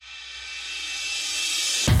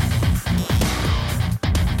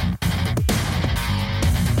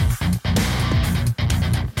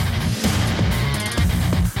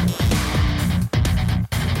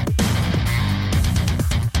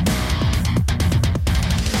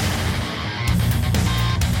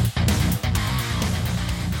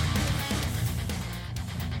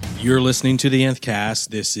You're listening to the Nth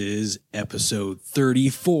Cast. This is episode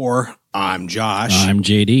 34. I'm Josh. I'm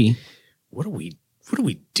JD. What are we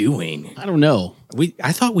doing? I don't know.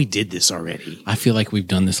 I thought we did this already. I feel like we've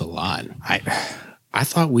done this a lot. I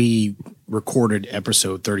thought we recorded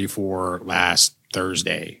episode 34 last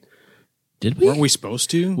Thursday. Did we? Weren't we supposed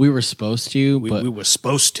to? We were supposed to, We but were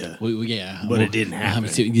supposed to. it didn't happen.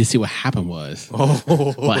 You see what happened was.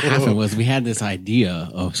 Oh. What happened was we had this idea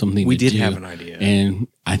of something. We to did do, have an idea. and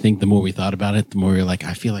I think the more we thought about it, the more we were like,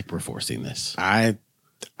 I feel like we're forcing this. I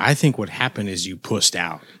think what happened is you pushed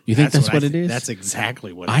out. You think that's what it is? That's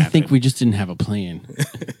exactly what I happened. think we just didn't have a plan.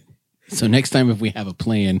 So next time, if we have a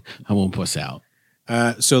plan, I won't push out.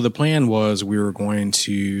 So the plan was we were going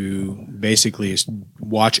to basically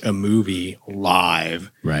watch a movie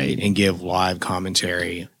live, Right. and give live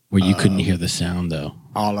commentary Where you couldn't hear the sound, though.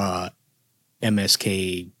 a la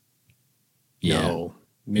MSK. Yeah. No,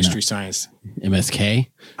 Mystery Science. MSK?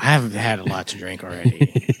 I have had a lot to drink already.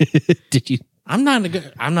 Did you? I'm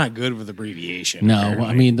not good with abbreviation. No, apparently.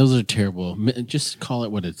 I mean, those are terrible. Just call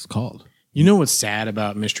it what it's called. You know what's sad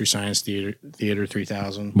about Mystery Science Theater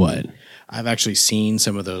 3000? What? I've actually seen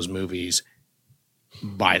some of those movies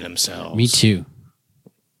by themselves. Me too.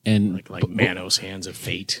 And Like Manos Hands of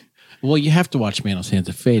Fate. well, you have to watch Manos Hands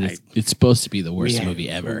of Fate. It's supposed to be the worst movie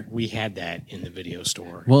ever. We had that in the video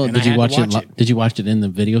store. Well, and did I you had watch to it? Did you watch it in the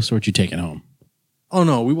video store? Or did you take it home? Oh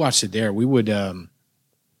no, we watched it there. We would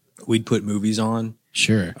we'd put movies on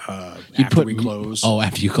Sure. after we closed. Oh,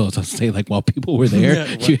 after you closed, I'll say like while people were there,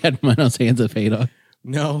 Yeah, you had Manos Hands of Fate on.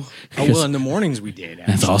 No. Oh, well, in the mornings we did.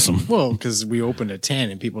 That's actually. awesome. Well, because we opened at 10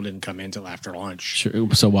 and people didn't come in until after lunch. Sure.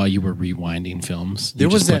 So while you were rewinding films, There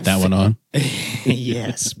you was just put that that one on.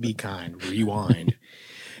 Yes, be kind. Rewind.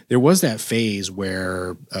 There was that phase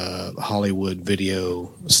where Hollywood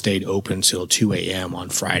Video stayed open till 2 a.m. on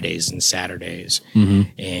Fridays and Saturdays,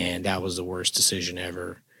 and that was the worst decision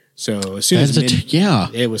ever. So as soon as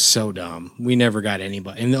it was so dumb. We never got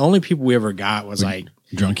anybody, and the only people we ever got was like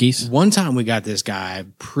Drunkies. one time we got this guy.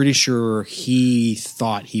 Pretty sure he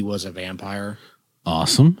thought he was a vampire,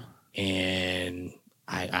 Awesome. and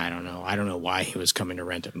I don't know. I don't know why he was coming to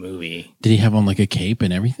rent a movie. Did he have on like a cape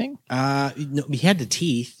and everything? No, he had the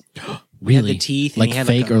teeth. Really? He had the teeth, and like he had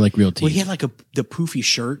fake or like real teeth? Well, he had like the poofy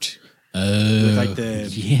shirt with with like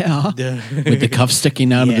the with the cuff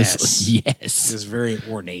sticking out Yes. of this. Yes, It's very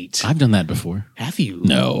ornate. I've done that before. Have you?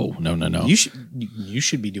 No. You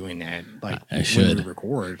should be doing that. Like I should. when we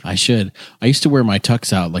record. I should. I used to wear my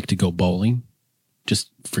tux out like to go bowling, just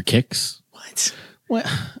for kicks. What? What?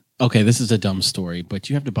 Okay, this is a dumb story, but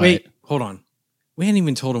you have to buy Wait, it. hold on. We hadn't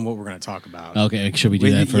even told him what we're going to talk about. Okay, should we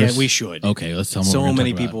do that first? Yeah, we should. Okay, let's tell them. So what we're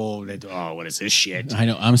many gonna talk about. people that what is this shit? I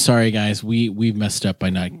know. I'm sorry, guys. We've messed up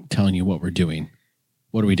by not telling you what we're doing.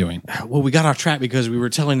 What are we doing? Well, we got off track because we were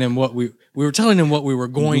telling them what we were telling them what we were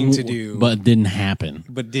going to do, But it didn't happen.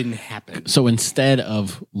 didn't happen. So instead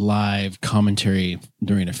of live commentary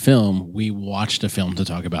during a film, we watched a film to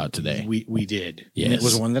talk about today. We did. Yes. And it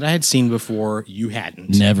was one that I had seen before. You hadn't.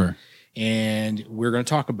 Never. And we're going to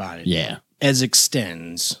talk about it. Yeah. As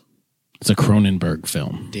Extends. It's a Cronenberg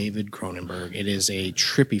film. David Cronenberg. It is a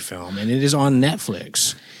trippy film, and it is on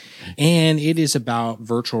Netflix. And it is about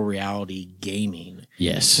virtual reality gaming.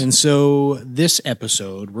 Yes. And so this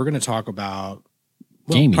episode, we're going to talk about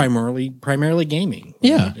Gaming. primarily gaming.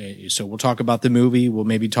 Yeah. So we'll talk about the movie. We'll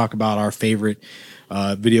maybe talk about our favorite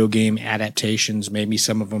video game adaptations. Maybe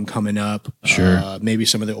some of them coming up. Sure. Maybe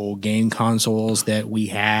some of the old game consoles that we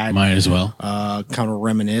had. Might as well. Kind of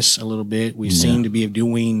reminisce a little bit. We seem to be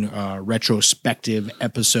doing retrospective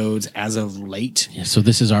episodes as of late. Yeah, so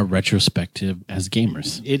this is our retrospective as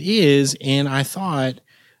gamers. It is, and I thought,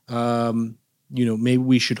 maybe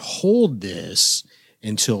we should hold this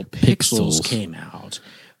until Pixels came out.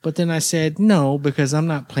 But then I said no, because I'm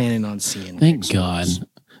not planning on seeing Thank Pixels. God.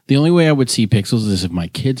 The only way I would see Pixels is if my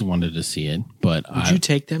kids wanted to see it, but Would you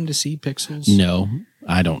take them to see Pixels? No,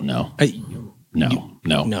 I don't know. No.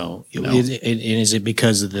 No. Is it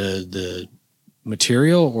because of the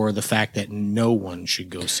material or the fact that no one should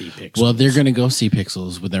go see Pixels? Well, they're going to go see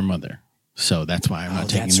Pixels with their mother. So that's why I'm not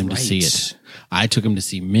taking that's them to see right. it. I took them to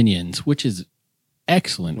see Minions, which is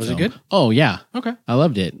excellent. Was it film. good? Oh, yeah. Okay. I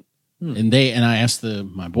loved it. And I asked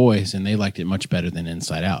my boys, and they liked it much better than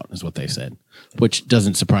Inside Out, is what they said. Which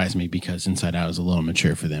doesn't surprise me because Inside Out is a little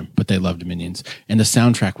mature for them, but they loved Minions. And the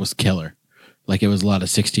soundtrack was killer. Like it was a lot of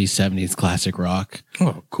 60s, 70s classic rock.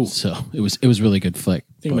 Oh, cool. So it was really good flick.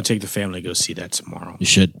 I think I'm going to take the family to go see that tomorrow. You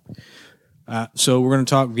should. So we're going to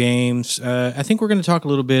talk games. I think we're going to talk a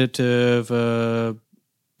little bit of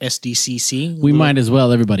SDCC. We might as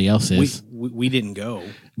well. Everybody else is. we didn't go.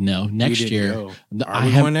 No, next didn't year. go. Are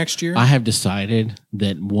we going next year? I have decided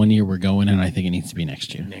that one year we're going, and I think it needs to be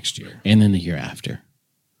next year. Next year. And then the year after.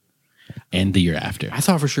 And the year after. I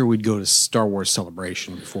thought for sure we'd go to Star Wars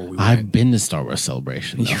Celebration before we went. I've been to Star Wars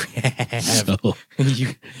Celebration. Though. You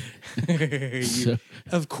have. So,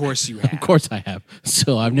 Of course you have. of course I have.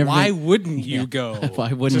 So I've never. Why been, wouldn't you go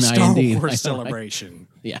Why wouldn't to I Star indeed? Wars I know, Celebration?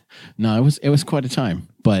 Yeah. No, it was quite a time.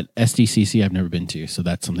 But SDCC I've never been to, so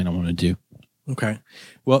that's something I want to do. Okay.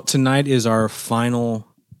 Well, tonight is our final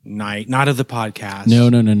night, not of the podcast. No.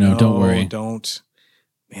 Don't worry. Don't.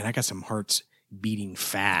 Man, I got some hearts beating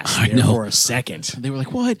fast I there know. for a second. They were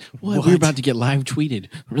like, what? We're about to get live tweeted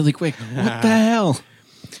really quick. What the hell?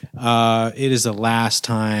 It is the last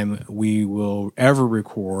time we will ever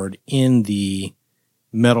record in the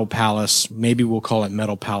Metal Palace. Maybe we'll call it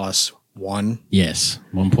Metal Palace 1. Yes,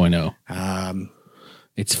 1.0.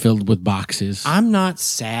 It's filled with boxes. I'm not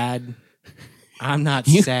sad. I'm not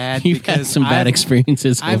sad You've because had some bad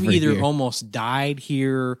experiences I've over either here. almost died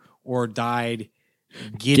here or died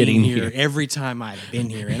getting here every time I've been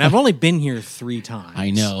here. And I've only been here 3 times. I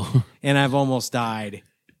know. And I've almost died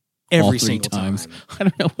All every 3 single times. time. I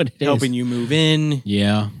don't know what it is. Helping you move in,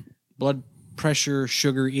 Yeah. blood pressure,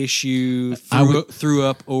 sugar issue, I threw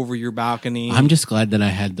up over your balcony. I'm just glad that I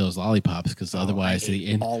had those lollipops because otherwise I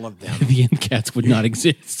ate all of them. the end cats would not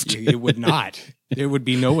exist. It would not. There would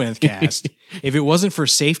be no nth cast. If it wasn't for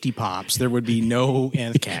safety pops, there would be no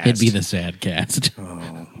nth cast. It'd be the sad cast.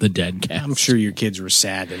 Oh, The dead cast. I'm sure your kids were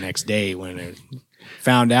sad the next day when they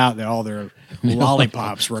found out that all their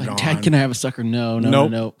lollipops were gone. Dad, can I have a sucker? No.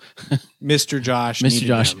 Mr. Josh. Mr. needed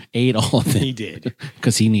Josh them. ate all of it. He did.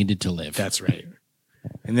 Because he needed to live. That's right.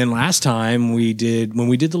 And then last time when we did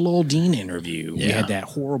the Lowell Dean interview, we Yeah. had that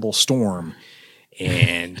horrible storm,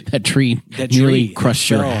 and that tree that nearly tree crushed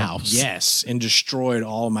your fell, house. Yes, and destroyed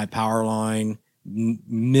all of my power line.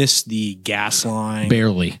 Missed the gas line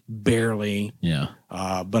barely. Yeah.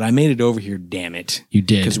 But I made it over here. Damn it! You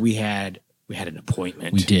did. Because we had an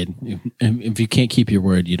appointment. We did. If you can't keep your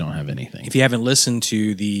word, you don't have anything. If you haven't listened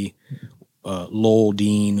to the Lowell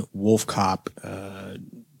Dean Wolf Cop,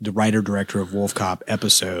 the writer-director of Wolf Cop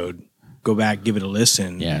episode, go back, give it a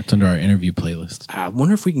listen. Yeah, it's under our interview playlist. I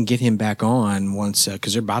wonder if we can get him back on once,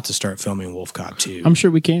 because they're about to start filming Wolf Cop 2. I'm sure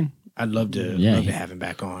we can. I'd love to have him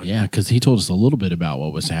back on. Yeah, because he told us a little bit about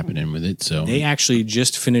what was happening with it. So They actually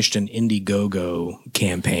just finished an Indiegogo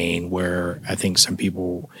campaign where I think some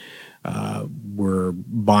people were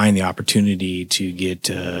buying the opportunity to get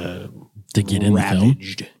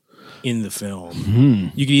ravaged in the film. Mm-hmm.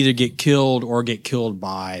 You could either get killed or get killed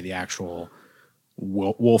by the actual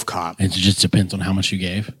wolf cop. It just depends on how much you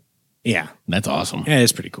gave. Yeah. That's awesome. Yeah,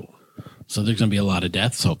 it's pretty cool. So there's going to be a lot of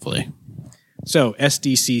deaths, hopefully. So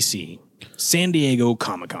SDCC, San Diego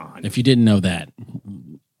Comic-Con. If you didn't know that,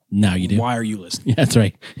 now you do. Why are you listening? That's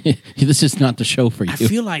right. This is not the show for you. I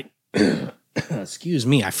feel like, excuse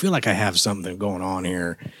me, I feel like I have something going on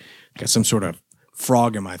here. Got some sort of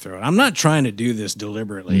frog in my throat. I'm not trying to do this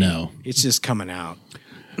deliberately. No. It's just coming out.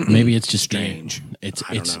 Maybe it's just Strange. It's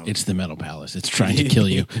I don't know. it's the Metal Palace. It's trying to kill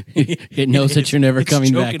you. It knows that you're never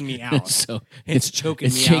coming back. It's choking me out. So It's choking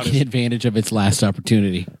it's me out taking as- advantage of its last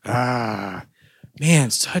opportunity.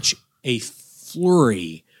 Man, such a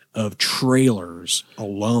flurry of trailers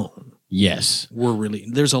alone Yes. were really.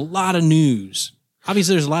 There's a lot of news.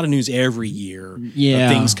 Obviously, there's a lot of news every year Yeah.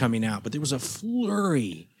 of things coming out, but there was a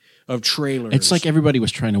flurry of trailers. It's like everybody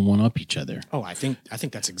was trying to one up each other. oh, I think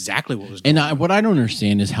that's exactly what was going And what I don't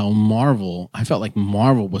understand is how I felt like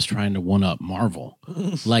Marvel was trying to one up Marvel.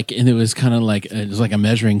 Like, and it was kind of like, it was like a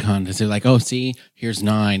measuring contest. They're like, oh, see, here's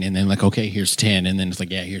 9. And then like, okay, here's 10. And then it's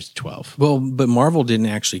like, yeah, here's 12. Well, but Marvel didn't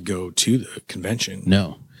actually go to the convention.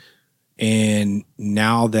 No. And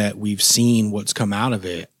now that we've seen what's come out of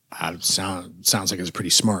it, sounds like it's a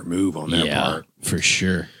pretty smart move on their part. for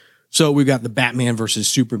sure. So we've got the Batman versus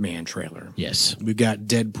Superman trailer. Yes. We've got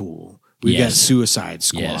Deadpool. We've got Yes. Suicide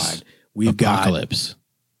Squad. Yes. We've Apocalypse.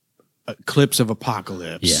 got clips of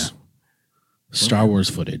Apocalypse. Yeah. Star Wars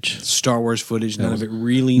footage. Star Wars footage. None of it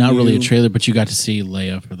really Not new. really a trailer, but you got to see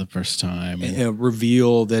Leia for the first time. And A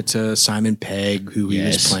reveal that Simon Pegg, who he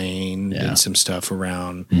was Yes. playing, Yeah. Mm-hmm. did some stuff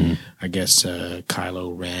around, I guess,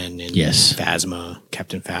 Kylo Ren and Yes. Phasma,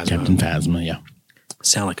 Captain Phasma. Captain Phasma, yeah.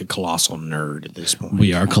 Sound like a colossal nerd at this point.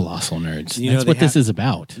 We are colossal nerds. You know, That's they what this have- is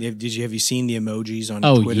about. Have you seen the emojis on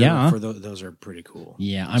Oh, Twitter? yeah. For those are pretty cool.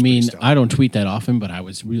 Yeah, It's I mean, pretty stellar. I don't tweet that often, but I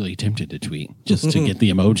was really tempted to tweet just to get the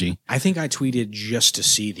emoji. I think I tweeted just to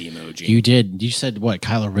see the emoji. You did. You said what?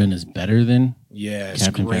 Kylo Ren is better than Yes,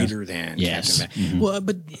 Captain greater than. Yes. Captain Phasma. Well,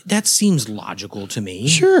 but that seems logical to me.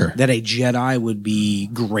 Sure. That a Jedi would be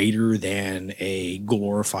greater than a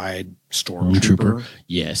glorified Stormtrooper. stormtrooper,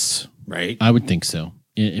 Yes. right? I would think so.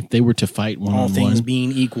 If they were to fight All one-on-one. things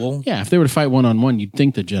being equal, Yeah, if they were to fight one-on-one, you'd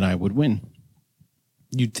think the Jedi would win.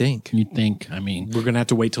 you'd think. You'd think. I mean, We're going to have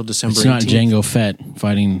to wait till December it's not 18th. Jango Fett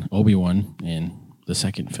fighting Obi-Wan in the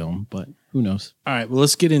second film, but who knows? All right, well,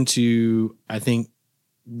 let's get into, I think,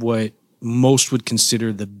 what most would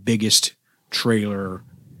consider the biggest trailer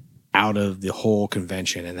out of the whole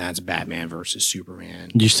convention, and that's Batman versus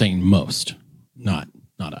Superman. You're saying most, not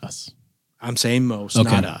us. I'm saying most, Okay.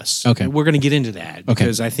 not us. Okay. We're going to get into that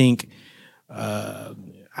because I think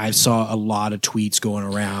I saw a lot of tweets going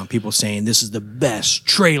around, people saying this is the best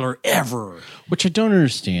trailer ever. Which I don't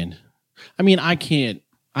understand. I mean, I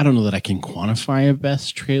don't know that I can quantify a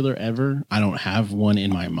best trailer ever. I don't have one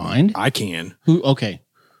in my mind. I can. Okay.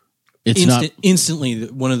 It's not. Instantly,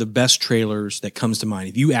 one of the best trailers that comes to mind.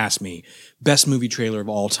 If you ask me, best movie trailer of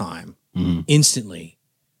all time, instantly,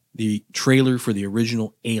 the trailer for the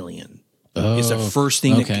original Alien is the first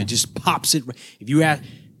thing that just pops it. If you ask,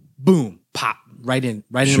 boom, pop right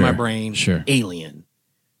into my brain. Sure. Alien.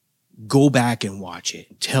 Go back and watch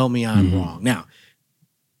it. Tell me I'm wrong. Now,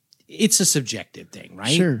 it's a subjective thing, right?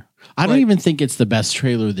 Sure. I don't even think it's the best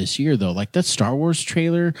trailer this year, though. Like that Star Wars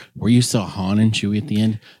trailer where you saw Han and Chewie at the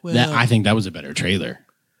end, I think that was a better trailer.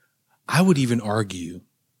 I would even argue.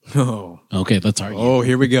 Oh, okay, let's argue. Oh,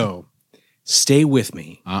 here we go. Stay with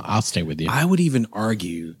me. I'll stay with you. I would even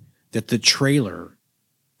argue that the trailer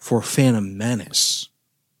for Phantom Menace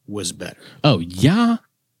was better. Oh, yeah?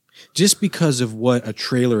 Just because of what a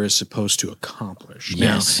trailer is supposed to accomplish.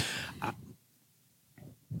 Yes. Now,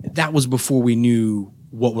 that was before we knew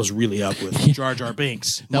what was really up with Jar Jar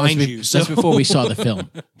Binks, mind you. That's before we saw the film.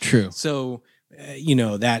 True. So,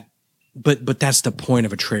 that, but that's the point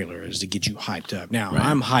of a trailer, is to get you hyped up. Now,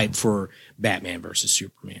 I'm hyped for Batman versus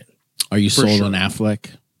Superman. Are you sold on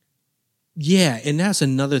Affleck? Yeah, and that's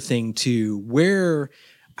another thing too, where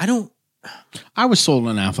I was sold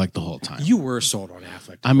on Affleck the whole time. You were sold on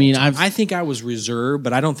Affleck. I mean, I think I was reserved,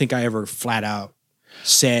 but I don't think I ever flat out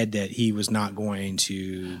said that he was not going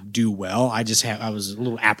to do well. I was a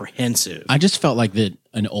little apprehensive. I just felt like that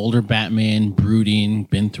an older Batman, brooding,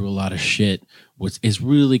 been through a lot of shit, is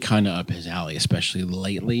really kind of up his alley, especially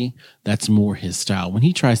lately. That's more his style. When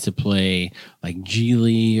he tries to play like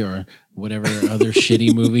Geely or whatever other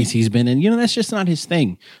shitty movies he's been in, that's just not his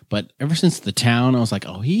thing. But ever since The Town, I was like,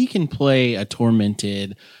 oh, he can play a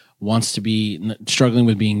tormented, wants to be struggling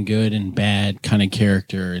with being good and bad kind of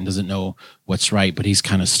character and doesn't know what's right, but he's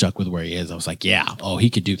kind of stuck with where he is. I was like, yeah, he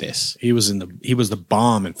could do this. He was the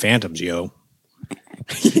bomb in Phantoms, yo.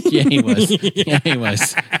 Yeah, he was. Yeah, he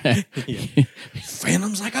was. Yeah.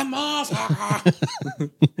 Phantom's like a motherfucker.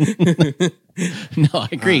 No, I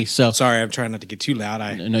agree. So sorry, I'm trying not to get too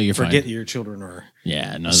loud. No, you're forget fine. Your children are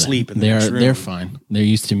asleep in the next room. They're fine. They're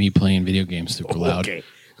used to me playing video games super loud. Okay.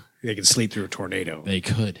 They can sleep through a tornado. They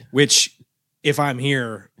could. Which, if I'm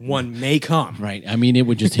here, one may come. Right. I mean, it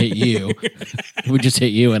would just hit you. It would just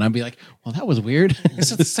hit you, and I'd be like, well, that was weird.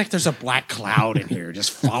 It's like there's a black cloud in here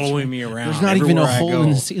just following me around. There's not even a hole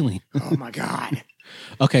in the ceiling. Oh, my God.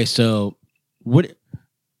 Okay, so what... It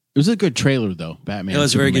was a good trailer, though, Batman. It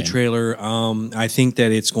was a very good trailer. I think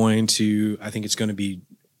that it's going to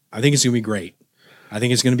be great. I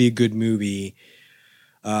think it's going to be a good movie.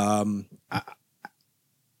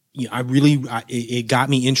 It got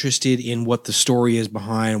me interested in what the story is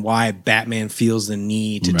behind why Batman feels the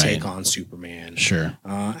need to take on Superman. Sure.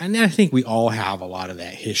 And I think we all have a lot of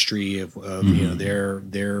that history of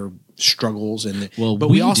their struggles, but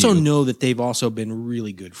we also know that they've also been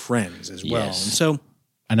really good friends as well. Yes. And so,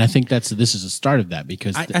 and I think this is the start of that,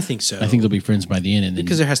 because I think so. I think they'll be friends by the end, and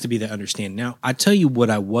because there has to be that understanding. Now, I tell you what,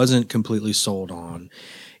 I wasn't completely sold on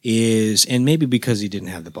is, and maybe because he didn't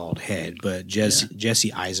have the bald head, but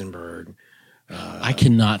Jesse Eisenberg. I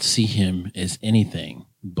cannot see him as anything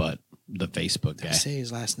but the Facebook guy. Did I say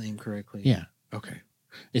his last name correctly? Yeah. Okay.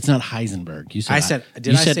 It's not Heisenberg. You said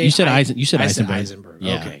Eisenberg. Eisenberg.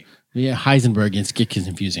 Yeah. Okay. Yeah, Heisenberg. It's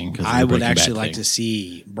confusing because I would actually like to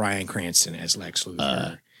see Bryan Cranston as Lex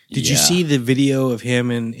Luthor. Did you see the video of him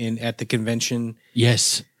in at the convention?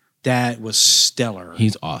 Yes. That was stellar.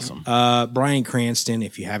 He's awesome. Bryan Cranston,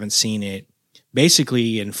 if you haven't seen it,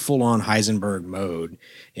 basically in full-on Heisenberg mode,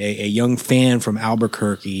 a young fan from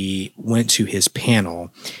Albuquerque went to his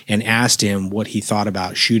panel and asked him what he thought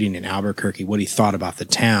about shooting in Albuquerque, what he thought about the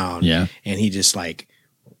town. Yeah. And he just like,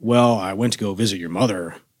 well, I went to go visit your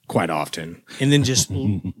mother, ? quite often, and then just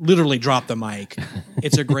literally drop the mic.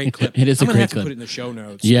 It's a great clip. It is a I'm gonna great have clip. to put it in the show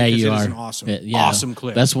notes. Yeah, because you it are. is an awesome, Yeah. awesome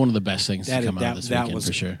clip. That's one of the best things That- to come out that- of this that weekend was-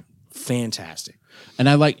 for sure. fantastic. And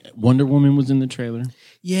I like Wonder Woman was in the trailer,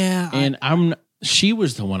 Yeah, and she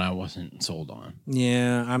was the one I wasn't sold on.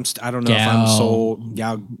 I don't know if I'm Gal sold.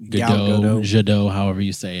 Gal Gadot, Gadot, however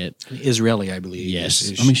you say it. Israeli, I believe. Yes,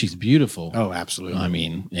 Is- I mean she's beautiful. oh, absolutely. I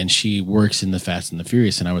mean, and she works in the Fast and the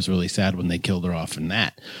Furious, and I was really sad when they killed her off in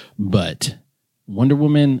that. But Wonder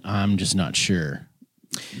Woman, I'm just not sure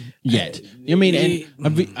yet. I mean,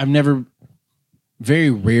 and I've never, very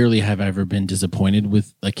rarely have I ever been disappointed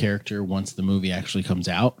with a character once the movie actually comes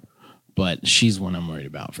out. But she's one I'm worried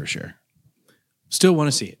about for sure. Still want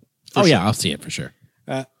to see it. Oh yeah, I'll see it for sure.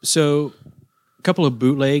 So, a couple of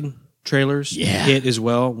bootleg trailers hit as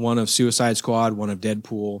well. One of Suicide Squad, one of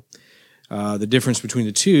Deadpool. The difference between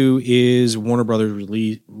the two is Warner Brothers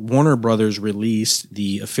released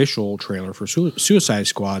the official trailer for Suicide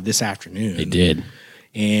Squad this afternoon. They did,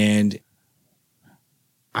 and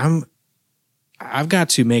I've got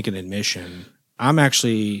to make an admission. I'm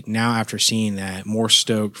actually now, after seeing that, more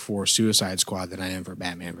stoked for Suicide Squad than I am for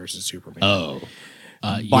Batman versus Superman. Oh,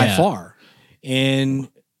 by far. And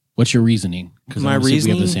what's your reasoning? Because my we have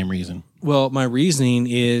reasoning- the same reason. well, my reasoning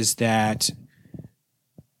is that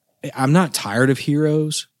I'm not tired of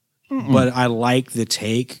heroes, but I like the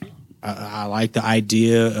take. I like the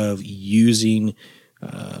idea of using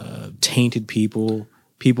tainted people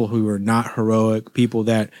who are not heroic, people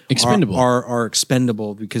that Expendable. are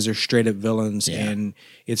expendable because they're straight up villains, and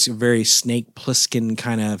it's a very Snake Plissken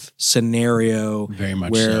kind of scenario. Very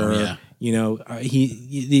much where, so, yeah. You know,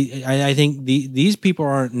 I think these people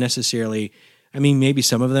aren't necessarily. I mean, maybe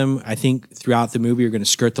some of them, I think, throughout the movie are going to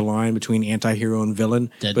skirt the line between anti-hero and villain,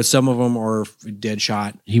 but some of them are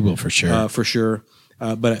Deadshot. He will for sure. For sure.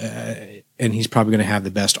 And he's probably going to have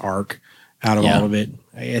the best arc out of all of it.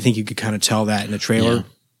 I think you could kind of tell that in the trailer. Yeah.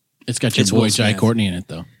 It's got your It's boy Will Jai Smith. Courtney in it,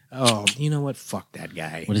 though. Oh, you know what? Fuck that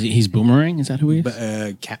guy. What is he? He's Boomerang? Is that who he is?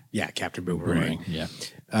 But, Captain Boomerang. Yeah.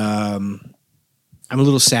 I'm a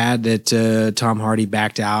little sad that Tom Hardy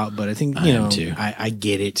backed out, but I think, I am too. I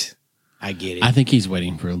get it. I get it. I think he's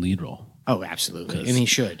waiting for a lead role. Oh, absolutely. And he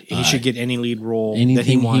should. He should get any lead role Anything that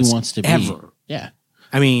he wants to be. ever. Yeah.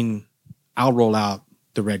 I mean, I'll roll out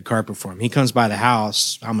the red carpet for him. He comes by the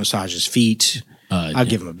house, I'll massage his feet. I'll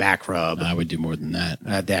give him a back rub. I would do more than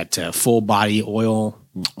that. That full body oil.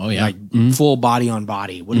 Oh, yeah. Like full body on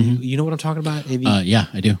body. What you know what I'm talking about? Have you, Yeah,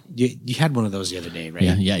 I do. you had one of those the other day, right?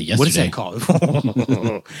 Yeah, yesterday. What is that called?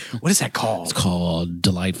 What is that called? It's called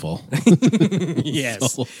Delightful.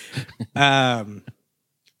 Yes. So-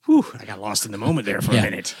 I got lost in the moment there for a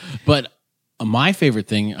minute. But my favorite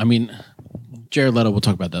thing, I mean, Jared Leto, we'll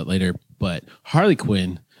talk about that later, but Harley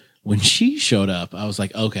Quinn, when she showed up, I was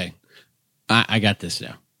like, okay, I got this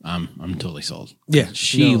now. I'm totally sold. Yeah,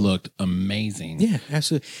 She no. looked amazing. Yeah,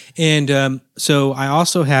 absolutely. And so I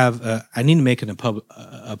also have, I need to make a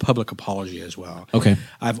public apology as well. Okay.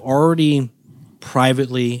 I've already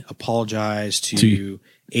privately apologized to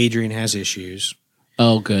Adrian Has Issues.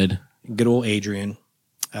 Oh, good. Good old Adrian.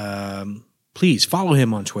 Please follow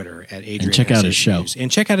him on Twitter at Adrian. And check Has out his show. Issues.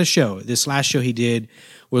 And check out his show. This last show he did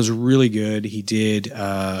was really good. He did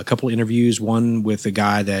a couple of interviews, one with a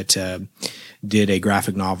guy that did a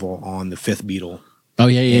graphic novel on the Fifth Beatle. Oh,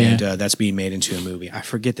 yeah. And that's being made into a movie. I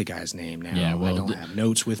forget the guy's name now. Yeah, well, I don't have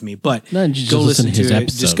notes with me, but No, just go listen listen to his to it.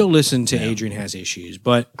 episode. Just go listen to Adrian Has Issues.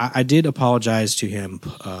 But I did apologize to him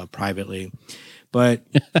privately. But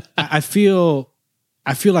I feel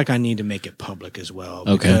like I need to make it public as well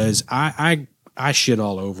because I shit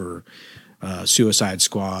all over Suicide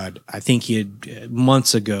Squad. I think he had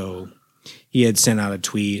months ago. He had sent out a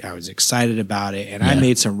tweet. I was excited about it, and I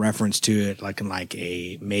made some reference to it, like in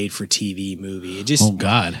a made-for-TV movie. It just, Oh,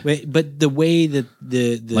 God. But the way that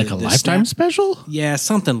the Like a the Lifetime special? yeah,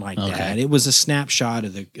 something like Okay. that. It was a snapshot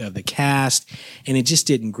of the cast, and it just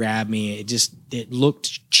didn't grab me. It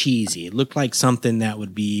looked cheesy. It looked like something that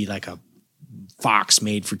would be like a Fox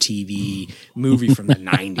made-for-TV movie from the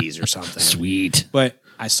 '90s or something. Sweet. But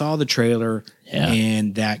I saw the trailer,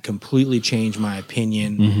 and that completely changed my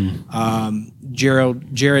opinion.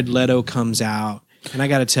 Jared Leto comes out, and I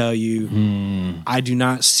got to tell you, I do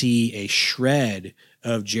not see a shred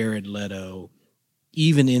of Jared Leto,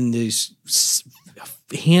 even in this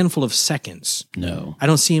handful of seconds. No. I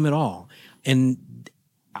don't see him at all, and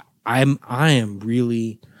I am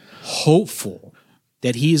really hopeful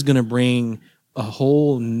that he's going to bring a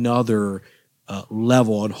whole nother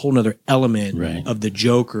level, a whole nother element of the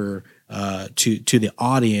Joker to the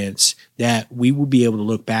audience, that we will be able to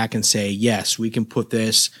look back and say, yes, we can put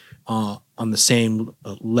this on the same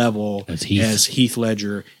level As as Heath. Heath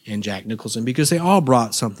Ledger and Jack Nicholson, because they all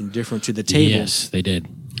brought something different to the table. Yes, they did.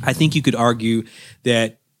 I think you could argue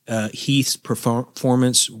that Heath's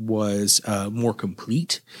performance was more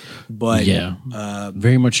complete, but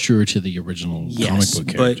Very much truer to the original comic book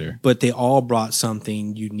character. but they all brought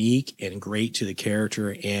something unique and great to the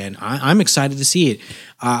character, and I'm excited to see it.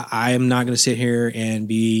 I am not going to sit here and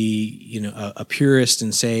be a purist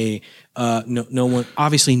and say no one,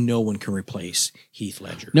 obviously no one can replace Heath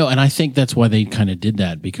Ledger. No, and I think that's why they kind of did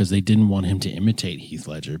that, because they didn't want him to imitate Heath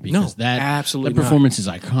Ledger, because absolutely that performance is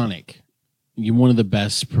iconic. You're one of the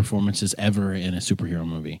best performances ever in a superhero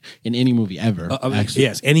movie, in any movie ever. Actually.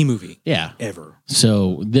 Yes, any movie, Yeah. ever.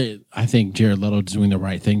 So I think Jared Leto is doing the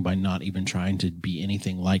right thing by not even trying to be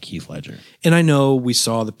anything like Heath Ledger. And I know we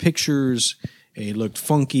saw the pictures. He looked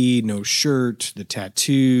funky, no shirt, the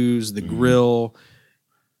tattoos, the grill.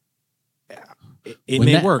 It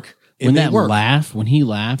may work. When he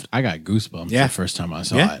laughed, I got goosebumps the first time I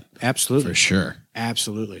saw it. Absolutely, for sure,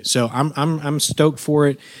 absolutely. So I'm stoked for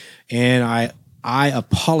it, and I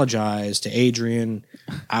apologize to Adrian.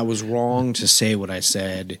 I was wrong to say what I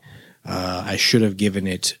said. I should have given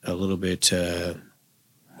it a little bit.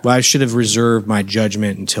 I should have reserved my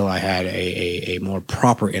judgment until I had a more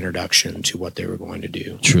proper introduction to what they were going to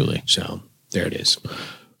do. Truly. So there it is.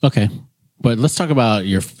 Okay, but let's talk about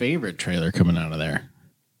your favorite trailer coming out of there.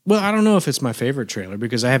 Well, I don't know if it's my favorite trailer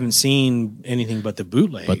because I haven't seen anything but the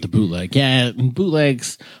bootleg. Yeah,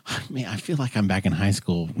 bootlegs. Man, I feel like I'm back in high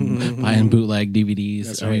school buying bootleg DVDs.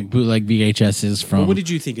 That's right. Bootleg VHSs from. Well, what did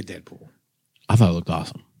you think of Deadpool? I thought it looked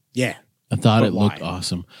awesome. Yeah, I thought But it why? looked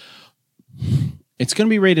awesome. It's going to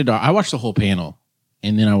be rated R. I watched the whole panel,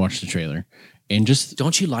 and then I watched the trailer, and just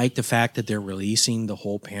don't you like the fact that they're releasing the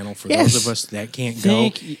whole panel for Yes. those of us that can't go?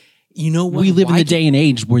 You know what? we live in Why the day and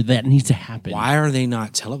age where that needs to happen. Why are they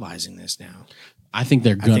not televising this now? I think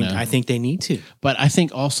they're gonna. I think they need to. But I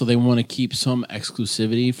think also they want to keep some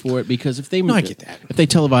exclusivity for it, because if they I get that. if they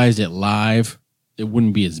televised it live, it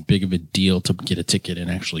wouldn't be as big of a deal to get a ticket and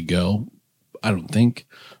actually go. I don't think.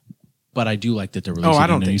 But I do like that they're releasing Oh, I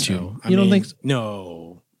don't it on think YouTube. so. You don't think so?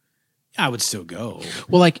 No, I would still go.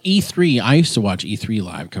 Well, like E3, I used to watch E3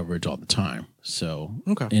 live coverage all the time. So,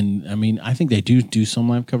 Okay. And I mean, I think they do some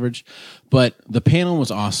live coverage, but the panel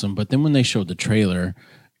was awesome. But then when they showed the trailer,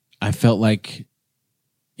 I felt like,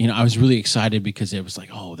 I was really excited because it was like,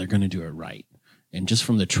 oh, they're going to do it right. And just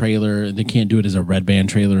from the trailer, they can't do it as a Red Band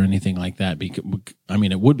trailer or anything like that. Because,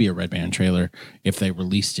 it would be a Red Band trailer if they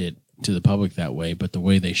released it to the public that way. But the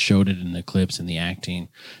way they showed it in the clips and the acting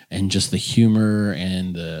and just the humor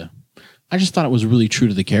and I just thought it was really true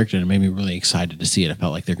to the character, and it made me really excited to see it. I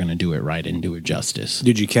felt like they're going to do it right and do it justice.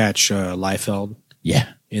 Did you catch Liefeld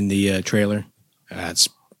Yeah. in the trailer? That's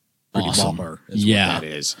pretty Awesome. baller. Is Yeah. what that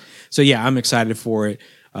is. So yeah, I'm excited for it.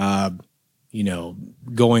 Going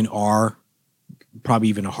R, probably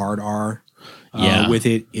even a hard R, with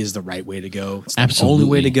it is the right way to go. It's the Absolutely. only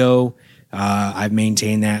way to go. I've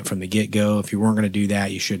maintained that from the get go. If you weren't going to do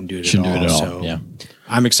that, you shouldn't do it at all. So Yeah.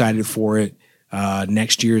 I'm excited for it.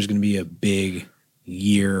 Next year is going to be a big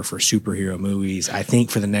year for superhero movies. I think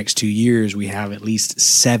for the next 2 years, we have at least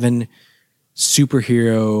 7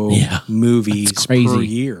 superhero movies That's crazy. per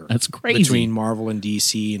year. That's crazy. Between Marvel and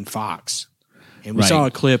DC and Fox. And we Right. saw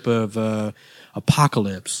a clip of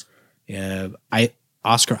Apocalypse,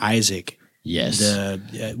 Oscar Isaac. Yes.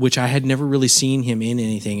 Which I had never really seen him in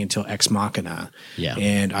anything until Ex Machina. Yeah.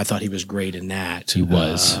 And I thought he was great in that. He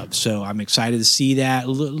was. So I'm excited to see that.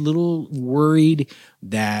 A little worried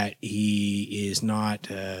that he is not,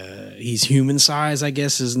 he's human size, I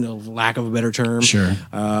guess, is no lack of a better term. Sure.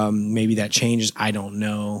 Maybe that changes. I don't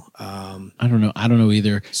know. I don't know. I don't know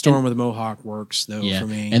either. Storm of the Mohawk works, though, for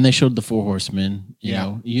me. And they showed the 4 horsemen. You Yeah.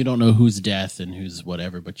 know, you don't know who's Death and who's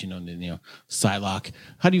whatever, but Psylocke.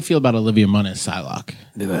 How do you feel about Olivia Munn as Psylocke?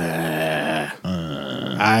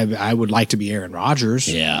 I would like to be Aaron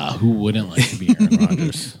Rodgers. Yeah, who wouldn't like to be Aaron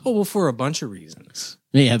Rodgers? Oh, well, for a bunch of reasons.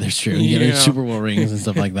 Yeah, that's true. You know, Yeah. Super Bowl rings and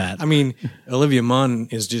stuff like that. I mean, Olivia Munn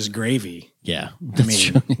is just gravy. Yeah, I that's mean,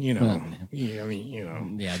 true.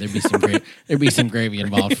 Yeah, there'd be some gravy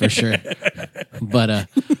involved for sure. But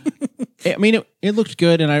it looked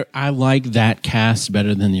good, and I like that cast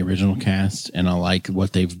better than the original cast, and I like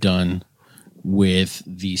what they've done with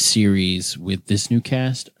the series with this new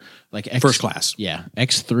cast. Like First Class. Yeah,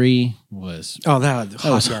 X3 was that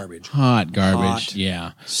was garbage. hot garbage. Hot,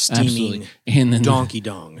 yeah, steaming absolutely. And then Donkey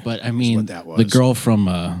dong. But I is mean, what that was. the girl from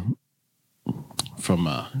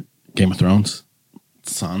Game of Thrones,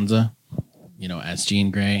 Sansa, as Jean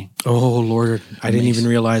Grey. Oh Lord, I didn't even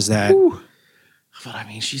realize that. But I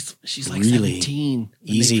mean, she's like Really? 17.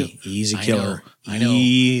 Easy killer. I know.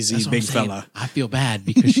 Easy That's what big I'm saying. fella. I feel bad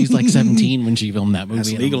because she's like 17 when she filmed that movie.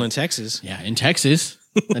 That's legal in Texas. Yeah, in Texas.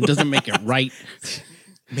 That doesn't make it right.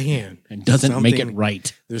 Man. It doesn't make it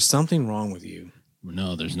right. There's something wrong with you.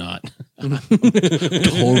 No, there's not.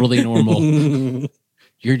 Totally normal.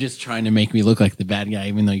 You're just trying to make me look like the bad guy,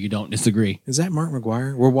 even though you don't disagree. Is that Mark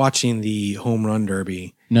McGuire? We're watching the home run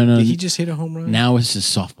derby. No. Did he just hit a home run? Now it's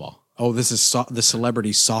just softball. Oh, this is the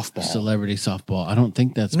celebrity softball. Celebrity softball. I don't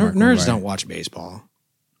think that's Mark Nerds McGuire. don't watch baseball.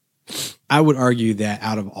 I would argue that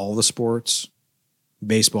out of all the sports,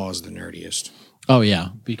 baseball is the nerdiest Oh yeah,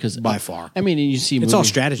 because by far. I mean, you see, It's all movies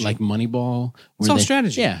strategy. like Moneyball. It's all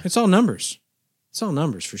strategy. Yeah, It's all numbers. It's all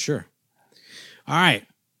numbers for sure. All right.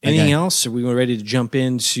 Anything Okay. else? Are we ready to jump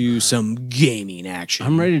into some gaming action?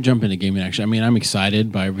 I'm ready to jump into gaming. Actually, I mean, I'm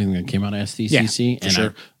excited by everything that came out of SDCC, for and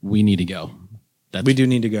sure. we need to go. We do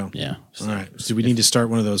need to go. Yeah. All right. So we need to start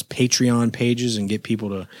one of those Patreon pages and get people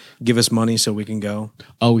to give us money so we can go.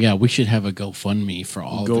 Oh yeah, we should have a GoFundMe for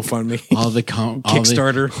all GoFundMe.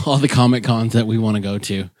 Kickstarter, all the Comic Cons that we want to go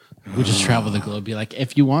to. We just travel the globe. Be like,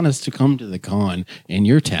 if you want us to come to the con in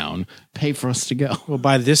your town, pay for us to go. Well,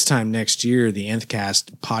 by this time next year, the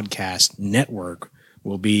Nthcast podcast network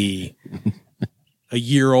will be a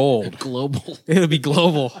year old. Global. It'll be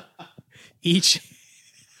global.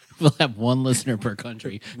 We'll have one listener per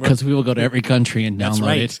country because we will go to every country and That's download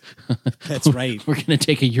right. it. That's right. We're going to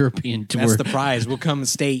take a European tour. That's the prize. We'll come and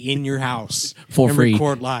stay in your house For and free.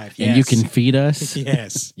 record live. And you can feed us.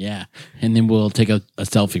 Yes. Yeah. And then we'll take a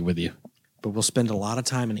selfie with you. But we'll spend a lot of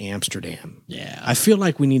time in Amsterdam. Yeah. I feel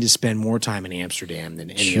like we need to spend more time in Amsterdam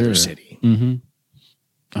than any Sure. other city. Mm-hmm.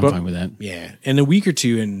 I'm But- fine with that. Yeah. And a week or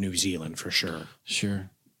two in New Zealand for sure.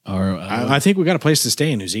 Sure. Or I think we got a place to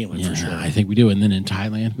stay in New Zealand yeah, for sure. I think we do. And then in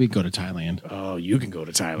Thailand, we go to Thailand. Oh, you can go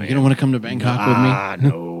to Thailand. You don't want to come to Bangkok with me?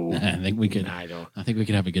 No. I think we could. I don't. I think we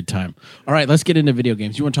could have a good time. All right, let's get into video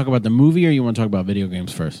games. You want to talk about the movie, or you want to talk about video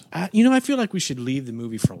games first? I feel like we should leave the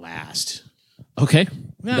movie for last. Okay.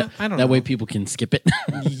 Yeah, I don't That know. way people can skip it.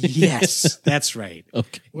 Yes, that's right.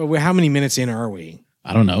 Okay. Well, how many minutes in are we?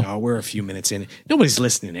 I don't know. Oh, we're a few minutes in. Nobody's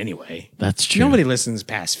listening anyway. That's true. Nobody listens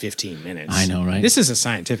past 15 minutes. I know, right? This is a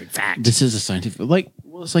scientific fact. This is a scientific,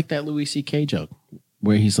 it's like that Louis C.K. joke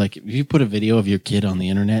where he's like, if you put a video of your kid on the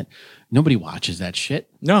internet, nobody watches that shit.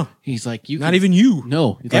 No, He's like, not even you.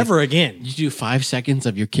 No. He's Ever like, again. you do 5 seconds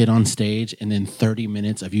of your kid on stage and then 30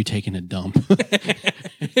 minutes of you taking a dump.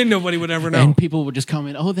 And nobody would ever know. And people would just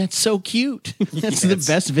comment, oh, that's so cute. That's the Yes.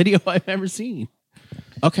 best video I've ever seen.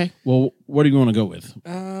 Okay. Well, what do you want to go with?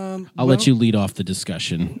 I'll let you lead off the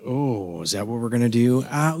discussion. Oh, is that what we're going to do?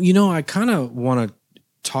 I kind of want to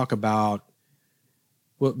talk about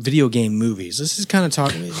video game movies. This is kind of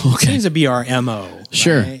talking. It seems to be our MO.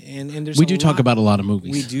 Sure. Right? And there's We do talk about a lot of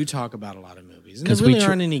movies. We do talk about a lot of movies. And 'Cause there we really tr-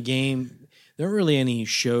 aren't any game. There aren't really any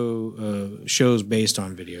shows based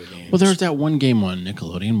on video games. Well, there was that one game on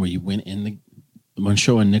Nickelodeon where you went in the one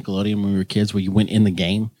show on Nickelodeon when we were kids where you went in the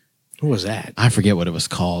game. What was that? I forget what it was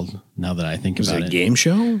called now that I think Was about it a it. game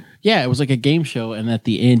show? Yeah, it was like a game show, and at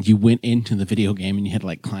the end you went into the video game and you had to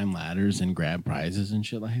like climb ladders and grab prizes and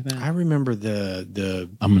shit like that. I remember the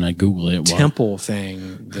I'm gonna Google it. while- temple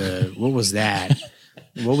thing. What was that?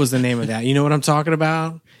 What was the name of that? You know what I'm talking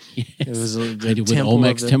about? It was the I do with temple of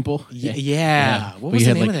Olmec's the- temple. Yeah. What We was the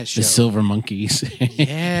had name like of that show? the silver monkeys, and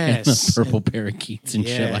Yes. the purple parakeets and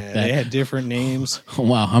shit like They that. had different names. Oh,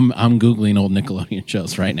 wow, I'm googling old Nickelodeon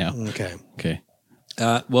shows right now. Okay. Okay,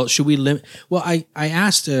 Well, should we limit? Well, I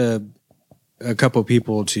asked a couple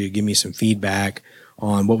people to give me some feedback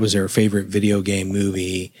on what was their favorite video game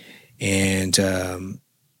movie, and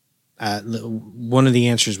one of the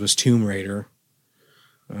answers was Tomb Raider,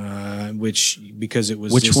 because it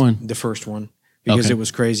was Which one? The first one, because Okay. it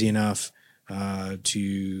was crazy enough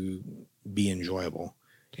to be enjoyable.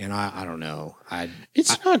 And I don't know.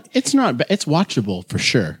 it's not ba- it's watchable for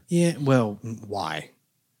sure. Yeah. Well, why?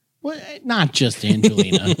 Well, not just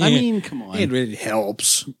Angelina. I mean, come on. It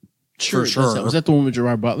helps. Sure, For sure. Was that the one with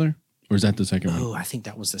Gerard Butler, or is that the second one? Oh, I think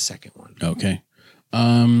that was the second one. Okay.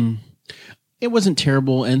 It wasn't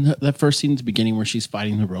terrible, and that first scene at the beginning where she's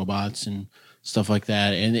fighting the robots and stuff like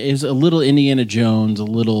that, and it was a little Indiana Jones, a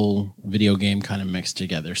little video game kind of mixed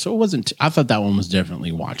together. So it wasn't. I thought that one was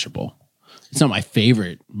definitely watchable. It's not my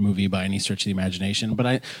favorite movie by any stretch of the imagination,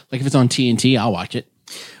 but if it's on TNT, I'll watch it.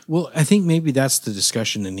 Well, I think maybe that's the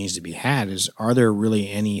discussion that needs to be had is, are there really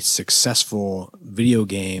any successful video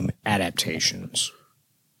game adaptations?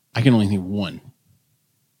 I can only think of one,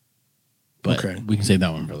 but Okay. we can save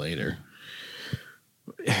that one for later.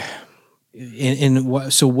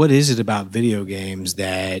 So what is it about video games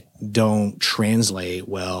that don't translate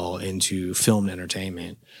well into film and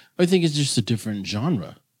entertainment? I think it's just a different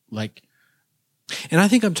genre. Like, and I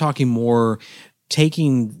think I'm talking more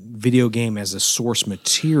taking video game as a source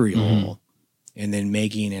material and then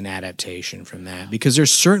making an adaptation from that, because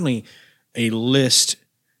there's certainly a large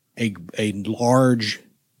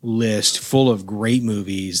list full of great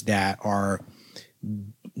movies that are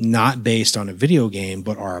not based on a video game,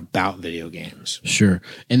 but are about video games. Sure.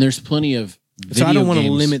 And there's plenty of So I don't want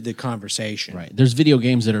to limit the conversation. Right. There's video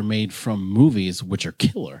games that are made from movies, which are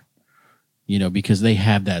killer, because they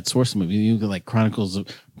have that source movie. You look at like Chronicles of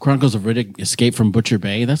Riddick, Escape from Butcher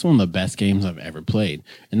Bay. That's one of the best games I've ever played.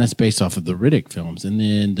 And that's based off of the Riddick films. And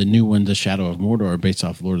then the new one, The Shadow of Mordor, based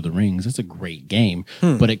off Lord of the Rings. That's a great game,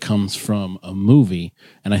 but it comes from a movie.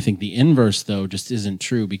 And I think the inverse, though, just isn't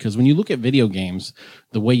true, because when you look at video games,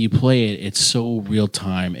 the way you play it, it's so real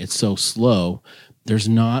time. It's so slow. There's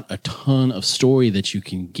not a ton of story that you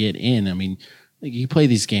can get in. I mean, like, you play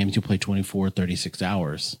these games, you play 24, 36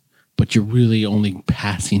 hours. But you're really only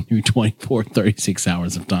passing through 24, 36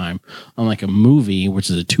 hours of time. Unlike a movie, which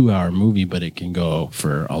is a 2-hour movie, but it can go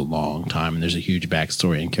for a long time. And there's a huge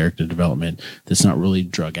backstory and character development that's not really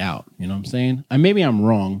drug out. You know what I'm saying? Maybe I'm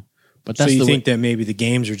wrong, but that's so you think that maybe the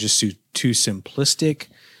games are just too simplistic,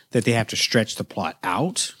 that they have to stretch the plot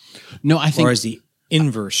out? No, I think... Or is the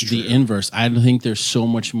inverse true? The inverse. I think there's so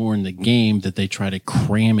much more in the game that they try to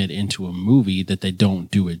cram it into a movie that they don't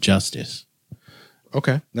do it justice.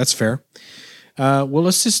 Okay, that's fair. Well,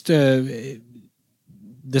 let's just kind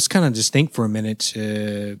of just think for a minute.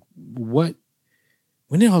 When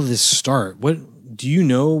did all this start? What do you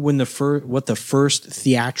know when what the first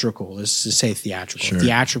theatrical, let's just say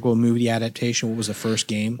theatrical movie adaptation? What was the first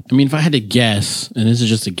game? I mean, if I had to guess, and this is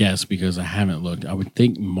just a guess because I haven't looked, I would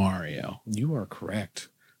think Mario. You are correct.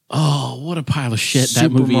 Oh, what a pile of shit Super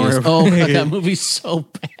that movie Mario. is! Oh, God, that movie's so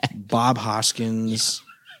bad. Bob Hoskins.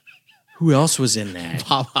 Who else was in that?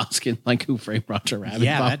 Bob Hoskins, like Who Framed Roger Rabbit.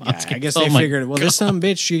 Yeah, Bob that guy. Hoskins. I guess they figured, well, this son of a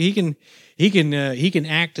bitch, he can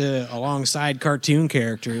act alongside cartoon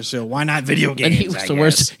characters, so why not video games? And he was the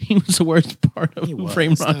worst. He was the worst part of Who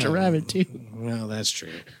Framed Roger Rabbit too. Well, that's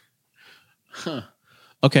true. Huh.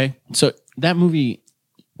 Okay, so that movie,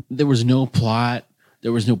 there was no plot.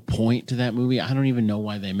 There was no point to that movie. I don't even know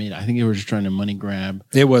why they made it. I think they were just trying to money grab.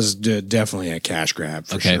 It was definitely a cash grab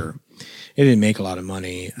for sure. It didn't make a lot of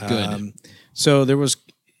money. Good. So there was.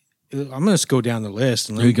 I'm going to go down the list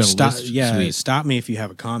and stop. List? Yeah, Sweet. Stop me if you have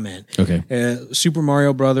a comment. Okay. Super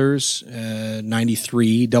Mario Brothers,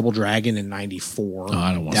 93, Double Dragon in 94. Oh,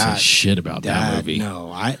 I don't want to say shit about that movie.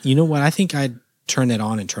 No, you know what? I think I turned it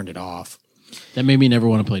on and turned it off. That made me never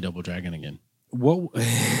want to play Double Dragon again. What?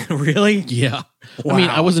 Really? Yeah. Wow. I mean,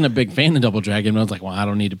 I wasn't a big fan of Double Dragon, but I was like, well, I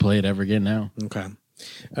don't need to play it ever again now. Okay.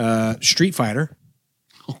 Street Fighter,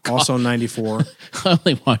 also 94. I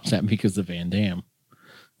only watched that because of Van Damme.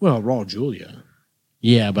 Well, Raul Julia.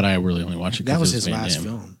 Yeah, but I really only watched it because that was his his Van last Damme.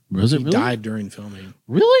 film. Was it He really? died during filming.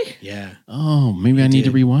 Really? Yeah. Oh, maybe I need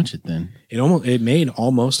to rewatch it then. It made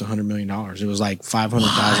almost $100 million. It was like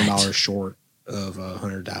 $500,000 short of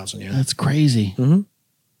 $100,000. Yeah. That's crazy. Mm-hmm.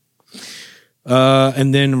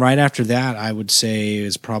 And then right after that, I would say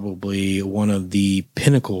is probably one of the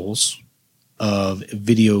pinnacles of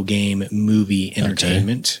video game movie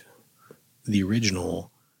entertainment. Okay. The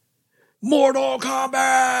original Mortal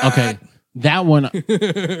Kombat. Okay. That one,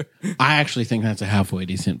 I actually think that's a halfway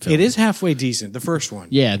decent film. It is halfway decent. The first one.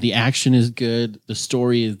 Yeah, the action is good. The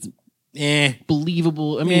story is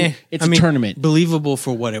believable. I mean, it's a tournament. Believable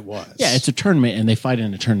for what it was. Yeah, it's a tournament, and they fight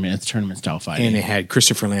in a tournament. It's tournament style fighting. And it had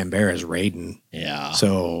Christopher Lambert as Raiden. Yeah.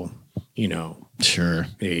 So, Sure.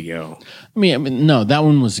 There you go. I mean, no, that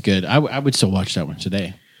one was good. I would still watch that one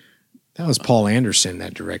today. That was Paul Anderson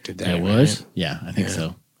that directed that. It was? Yeah, I think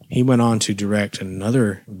so. He went on to direct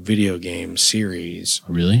another video game series.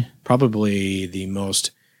 Really? Probably the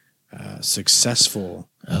most successful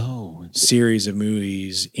series of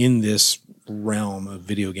movies in this realm of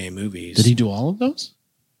video game movies. Did he do all of those?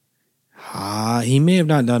 He may have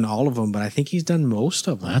not done all of them, but I think he's done most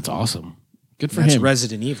of them. That's awesome. Good for him. That's him.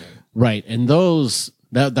 Resident Evil. Right. And those...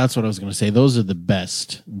 That's what I was going to say. Those are the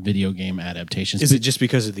best video game adaptations. Is it just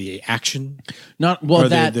because of the action? Not well. Or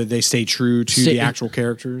that they stay true to the actual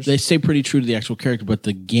characters. They stay pretty true to the actual character, but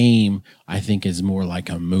the game I think is more like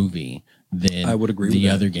a movie than I would agree the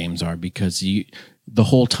with other games are, because the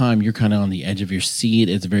whole time you're kind of on the edge of your seat.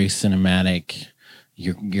 It's very cinematic.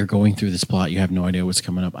 You're going through this plot. You have no idea what's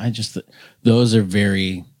coming up. Those are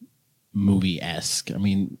very movie-esque. I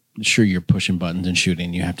mean, sure, you're pushing buttons and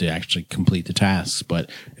shooting. You have to actually complete the tasks, but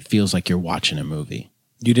it feels like you're watching a movie.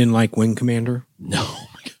 You didn't like Wing Commander? No.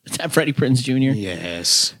 Is that Freddie Prinze Jr.?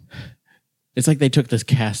 Yes. It's like they took this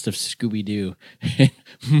cast of Scooby-Doo and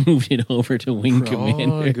moved it over to Wing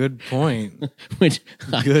Commander. Good point. Which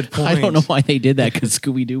Good I don't point. know why they did that because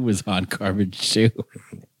Scooby-Doo was on garbage too.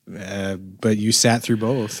 But you sat through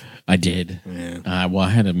both. I did. Yeah. Well, I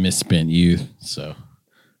had a misspent youth, so.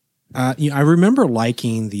 I remember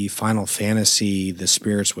liking the Final Fantasy, The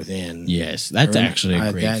Spirits Within. Yes, that's actually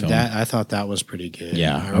a great film. I thought that was pretty good.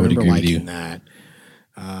 Yeah, I would remember agree with liking you. that.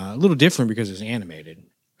 A little different because it's animated.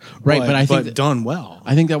 Right, but I think done well.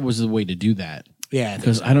 I think that was the way to do that. Yeah.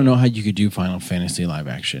 Because I don't know how you could do Final Fantasy live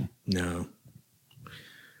action. No.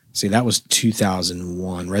 See, that was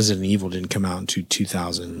 2001. Resident Evil didn't come out until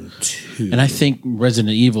 2002. And I think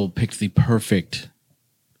Resident Evil picked the perfect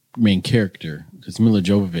main character because Mila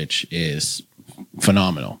Jovovich is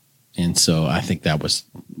phenomenal. And so I think that was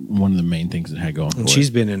one of the main things that had going for and it. she's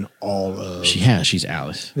been in all of... She has. She's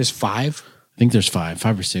Alice. There's 5? I think there's 5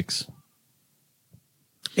 or 6.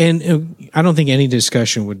 And I don't think any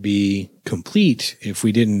discussion would be complete if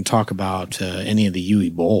we didn't talk about any of the Yui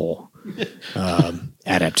Bowl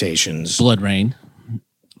adaptations. Blood Rain.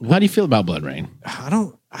 How do you feel about Blood Rain? I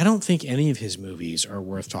don't think any of his movies are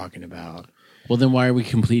worth talking about. Well, then why are we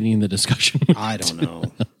completing the discussion? I don't know.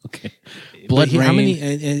 Okay. Blood Rain. How many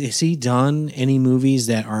has he done? Any movies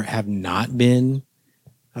that have not been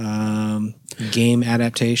game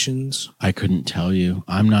adaptations? I couldn't tell you.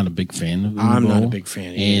 I'm not a big fan of I'm not a Bowl. big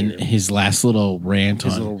fan And either. his last little rant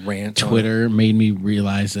His on little rant on Twitter made me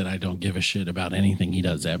realize that I don't give a shit about anything he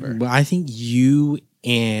does ever. But I think you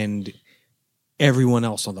and everyone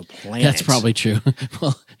else on the planet. That's probably true.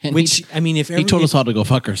 Well, and Which I mean, if he told us all to go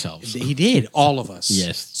fuck ourselves. he did, all of us.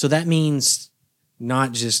 Yes. So that means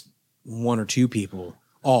not just one or two people,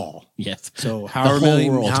 all. Yes. So whole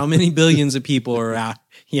world. how many billions of people are out?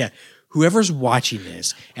 Yeah. Whoever's watching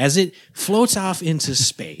this, as it floats off into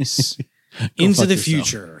space, into fuck the yourself.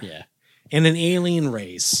 future, Yeah. and an alien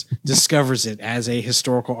race discovers it as a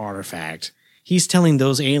historical artifact, he's telling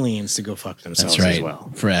those aliens to go fuck themselves That's right. as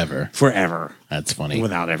well. Forever. Forever. That's funny.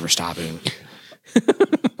 Without ever stopping.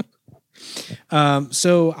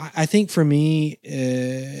 So I think for me,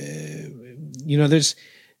 there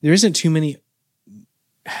isn't too many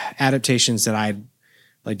adaptations that I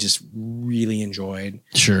like just really enjoyed.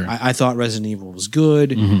 Sure. I thought Resident Evil was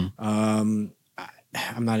good. Mhm.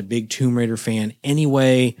 I'm not a big Tomb Raider fan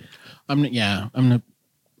anyway. I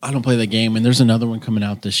don't play the game, and there's another one coming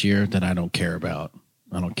out this year that I don't care about.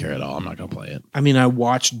 I don't care at all. I'm not gonna play it. I mean, I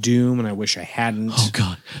watched Doom, and I wish I hadn't. Oh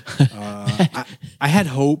God. I had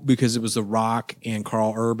hope because it was The Rock and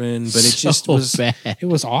Carl Urban, but it just So was bad. It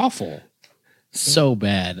was awful. So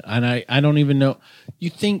bad. And I don't even know.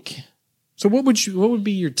 You think So what would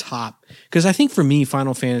be your top? Because I think for me,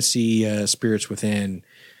 Final Fantasy Spirits Within,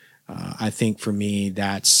 I think for me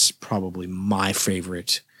that's probably my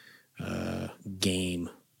favorite game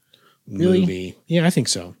Really? movie. Yeah, I think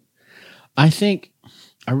so. I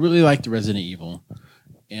really like the Resident Evil.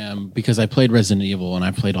 Because I played Resident Evil and I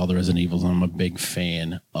played all the Resident Evils, and I'm a big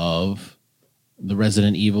fan of the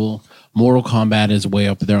Resident Evil. Mortal Kombat is way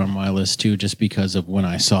up there on my list too, just because of when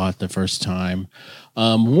I saw it the first time.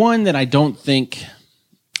 One that I don't know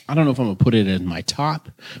if I'm gonna put it in my top,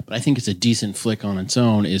 but I think it's a decent flick on its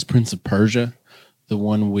own is Prince of Persia, the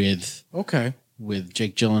one with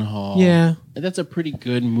Jake Gyllenhaal. Yeah. That's a pretty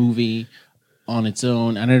good movie on its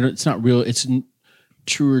own, and it's not real. It's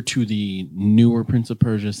truer to the newer Prince of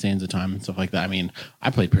Persia, Sands of Time and stuff like that. I mean, I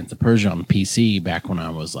played Prince of Persia on the PC back when I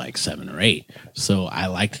was like 7 or 8, so I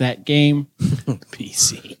liked that game.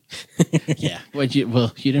 PC. Yeah, you didn't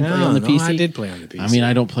play on the PC? I did play on the PC. I mean,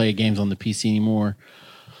 I don't play games on the PC anymore.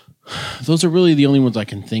 Those are really the only ones I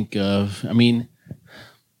can think of. I mean,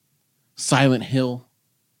 Silent Hill.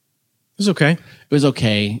 It was okay. It was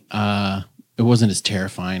okay. It wasn't as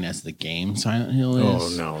terrifying as the game Silent Hill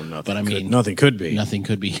is. Oh no, nothing. But I mean, nothing could be. Nothing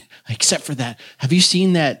could be, except for that. Have you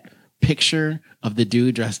seen that picture of the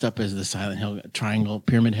dude dressed up as the Silent Hill triangle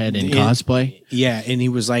pyramid head in cosplay? Yeah, and he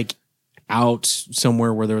was like out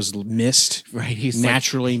somewhere where there was mist. Right, he's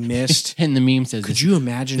naturally mist. And the meme says, "Could you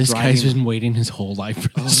imagine this driving?" guy's been waiting his whole life for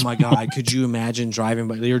this. Oh my god! Could you imagine driving?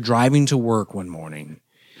 But you're driving to work one morning,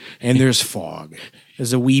 and there's fog.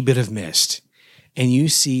 There's a wee bit of mist. And you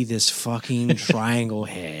see this fucking triangle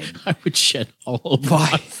head. I would shed all over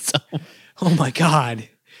myself. Oh my god,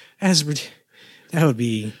 that would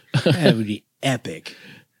be epic.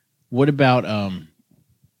 What about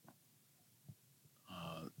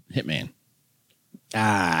Hitman?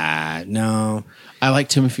 No. I like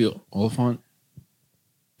Timothy Olyphant.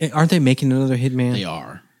 Aren't they making another Hitman? They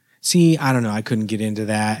are. See, I don't know. I couldn't get into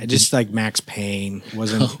that. Just like Max Payne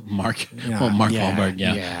wasn't. Mark. Yeah, Oh, Mark yeah, Wahlberg.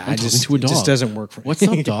 Yeah. yeah. I'm talking to a It dog. just doesn't work for me. What's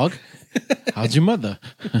up, dog? How's your mother?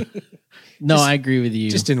 No, I agree with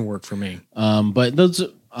you. Just didn't work for me. But those,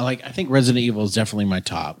 I think Resident Evil is definitely my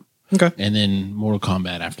top, Okay. and then Mortal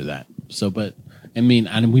Kombat after that. So, but I mean,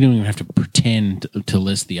 we don't even have to pretend to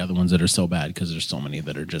list the other ones that are so bad because there's so many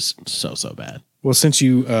that are just so bad. Well, since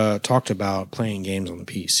you talked about playing games on the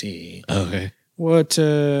PC, Okay. what?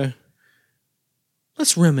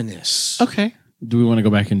 Let's reminisce. Okay. Do we want to go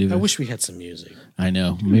back and do this? I wish we had some music. I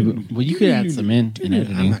know. Maybe. Well, you could add some in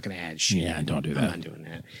editing. I'm not going to add shit. Yeah, don't do that. I'm not doing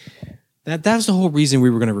that. That was the whole reason we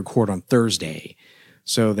were going to record on Thursday,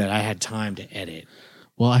 so that I had time to edit.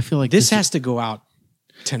 Well, I feel like This has to go out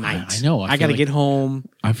tonight. I know. I got to get home.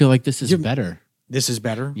 I feel like this is better. This is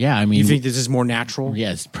better. Yeah, I mean, You think this is more natural?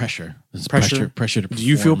 yeah, it's pressure. It's Pressure? pressure to. Do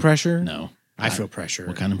you feel perform. pressure? No. I feel pressure.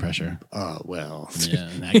 What kind of pressure? Well, Yeah,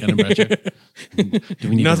 that kind of pressure. Do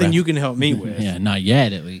we need to nothing wrap- you can help me with. Yeah, not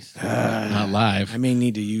yet, at least. Not live. I may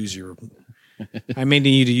need to use your. I may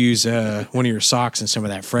need to use one of your socks and some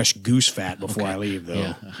of that fresh goose fat before I leave, though.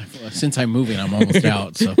 Yeah. Since I'm moving, I'm almost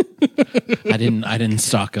out, so I didn't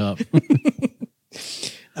stock up.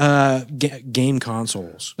 Game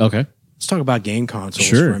consoles. Okay. Let's talk about game consoles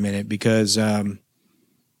Sure. for a minute because, man,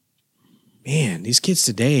 these kids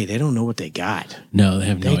today, they don't know what they got. No, they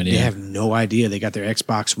have no idea. They have no idea. They got their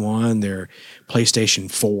Xbox One, their PlayStation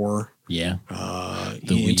 4, yeah. and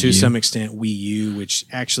Wii to U. some extent Wii U, which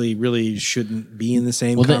actually really shouldn't be in the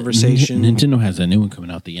same Well, conversation. Nintendo has a new one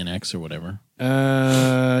coming out, the NX or whatever,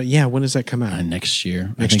 Yeah, when does that come out? next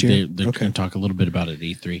year. Next I think year? they're Okay. going to talk a little bit about it at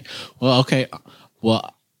E3. Well, okay.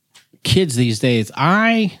 Well, kids these days,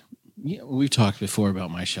 we've talked before about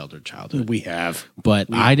my sheltered childhood, We have. but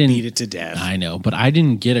We I didn't beat it to death. I know, but I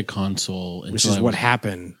didn't get a console until Which is I what was-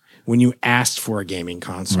 happened when you asked for a gaming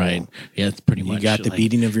console. Right. Yeah, it's pretty You much. got the like-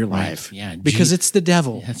 beating of your right, life. Yeah. Because it's the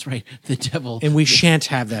devil. That's right. The devil. And we shan't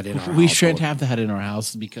have that in our we household. shouldn't have that in our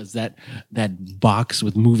house because that box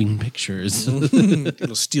with moving pictures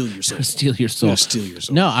It'll steal your soul. steal your soul. It'll steal your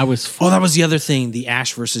soul. No, I was. Oh, that was the other thing, the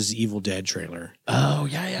Ash versus Evil Dead trailer. Oh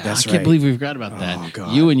yeah. That's I can't right. believe we forgot about Oh, that.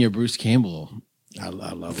 God. You and your Bruce Campbell I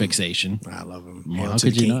love him. fixation. I love him. Well, how to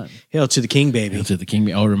could the you king. not? Hail to the king, baby. Hail to the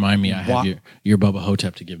king. Oh, remind me, I Wha- have your Bubba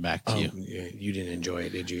Hotep to give back to you. Yeah, you didn't enjoy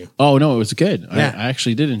it, did you? Oh no, it was good. Yeah. I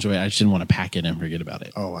actually did enjoy it. I just didn't want to pack it and forget about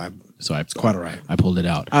it. Oh, So it's quite all right. I pulled it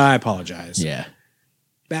out. I apologize. Yeah.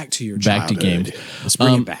 Back to your Back to childhood. games. Let's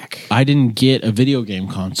bring it back. I didn't get a video game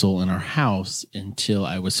console in our house until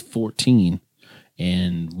I was 14.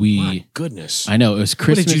 And My goodness. I know, it was What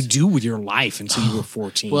Christmas. did you do with your life until you were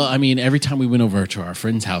 14? Well, I mean, every time we went over to our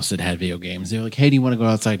friend's house that had video games, they were like, hey, do you want to go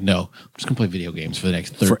outside? No, I'm just going to play video games for the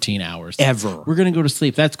next 13 hours. Ever. We're going to go to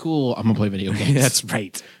sleep. That's cool. I'm going to play video games. That's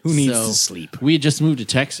right. Who needs So, to sleep? We had just moved to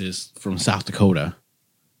Texas from South Dakota.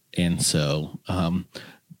 And so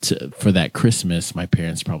for that Christmas, my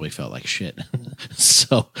parents probably felt like shit.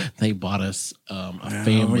 So they bought us a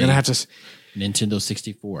family We're going to have to... Nintendo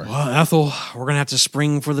 64. Well, Ethel, we're going to have to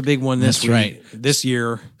spring for the big one this That's week. right. This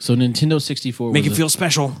year. So Nintendo 64 Make it feel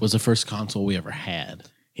special. was the first console we ever had.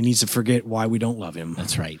 He needs to forget why we don't love him.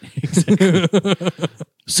 That's right. Exactly.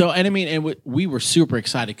 So, and I mean, and we were super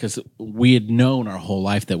excited because we had known our whole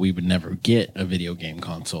life that we would never get a video game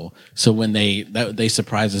console. So when they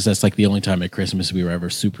surprised us, that's like the only time at Christmas we were ever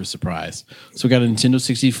super surprised. So we got a Nintendo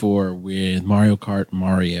 64 with Mario Kart,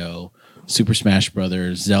 Mario, Super Smash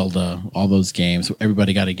Brothers, Zelda, all those games.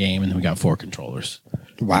 Everybody got a game, and then we got 4 controllers.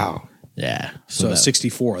 Wow. Yeah. So that-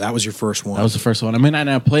 64, that was your first one. that was the first one. I mean, and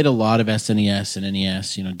I played a lot of SNES and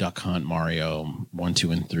NES, Duck Hunt, Mario 1,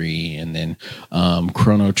 2, and 3. And then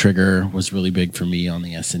Chrono Trigger was really big for me on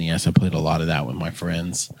the SNES. I played a lot of that with my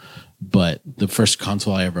friends. But the first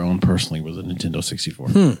console I ever owned personally was a Nintendo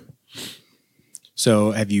 64.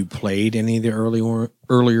 So have you played any of the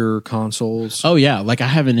earlier consoles? Oh, yeah. Like I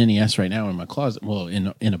have an NES right now in my closet. Well,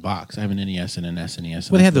 in a box. I have an NES and an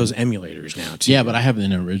SNES. Well, they have those emulators now, too. Yeah, but I have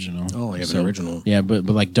an original. Oh, you have an original. Yeah, but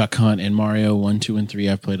like Duck Hunt and Mario 1, 2, and 3,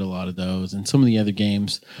 I've played a lot of those. And some of the other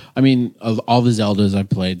games, I mean, all the Zeldas I've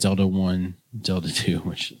played, Zelda 1, Zelda 2,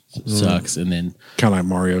 which sucks. And then, Kind of like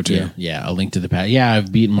Mario, too. yeah, A Link to the Past. Yeah,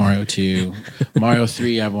 I've beaten Mario 2. Mario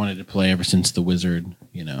 3, I've wanted to play ever since The Wizard,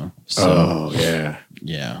 So, Oh, yeah.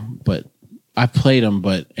 yeah, but I played them,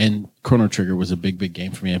 and Chrono Trigger was a big, big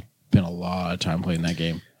game for me. I've spent a lot of time playing that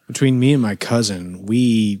game. Between me and my cousin,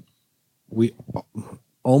 we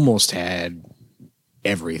almost had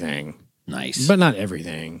everything, Nice. but not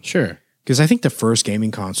everything. Sure. Because I think the first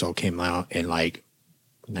gaming console came out in like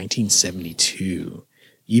 1972.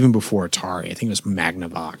 even before Atari. I think it was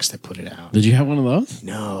Magnavox that put it out. Did you have one of those?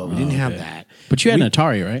 No, we didn't have that. But you had an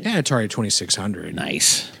Atari, right? Yeah, Atari 2600.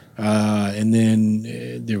 Nice. And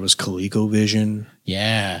then there was ColecoVision.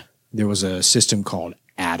 Yeah. There was a system called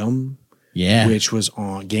Atom, Yeah. which was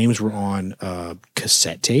on games were on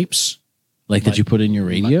cassette tapes. Like that you put in your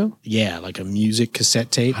radio? Yeah, like a music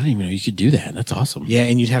cassette tape. I didn't even know you could do that. That's awesome. Yeah,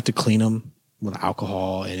 and you'd have to clean them with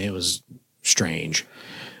alcohol, and it was strange.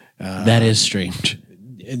 That is strange.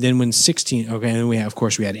 And then when 16, okay, and then we had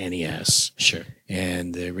NES. Sure.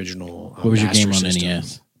 And the original. What was your Master game on System.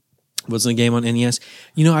 NES? Was the game on NES?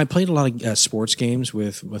 You know, I played a lot of sports games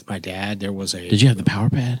with my dad. There was a. Did you have the power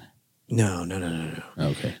pad? No.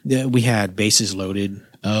 Okay. We had Bases Loaded.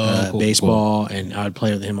 Cool, baseball, and I would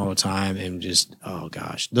play with him all the time, and just oh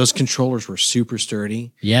gosh, those controllers were super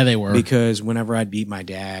sturdy. Yeah, they were. Because whenever I'd beat my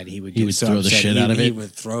dad, he would throw the upset. shit out of it. He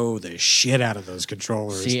would throw the shit out of those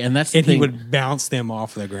controllers. See, and that's the and thing. he would bounce them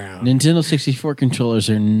off the ground. Nintendo 64 controllers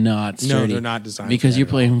are not sturdy. No, they're not designed because for you're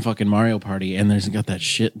that playing fucking Mario Party, and there's got that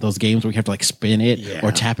shit. Those games where you have to like spin it Yeah.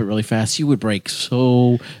 or tap it really fast. You would break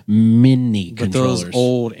so many But controllers. those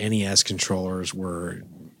old NES controllers were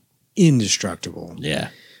indestructible. Yeah.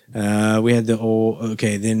 We had the old,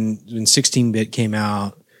 then when 16-bit came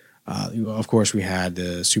out, of course we had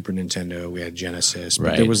the Super Nintendo, we had Genesis, but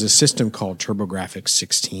Right. there was a system called TurboGrafx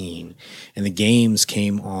 16, and the games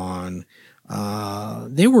came on,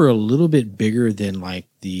 they were a little bit bigger than like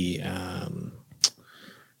the,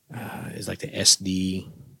 it's like the SD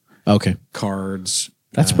Okay. cards.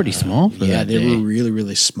 That's pretty small for Yeah, that they day. were really,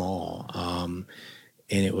 really small. And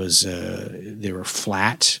it was, they were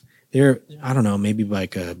flat. They're, I don't know, maybe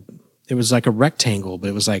like it was like a rectangle, but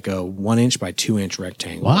it was like a 1 inch by 2 inch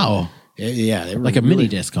rectangle. Wow. Yeah. They were Like a mini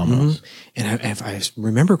disc almost. And if I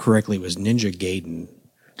remember correctly, it was Ninja Gaiden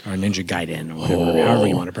or Ninja Gaiden or whatever, however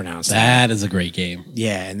you want to pronounce that. That is a great game.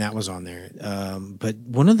 Yeah, and that was on there. But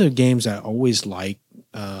one of the games I always liked,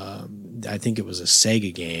 I think it was a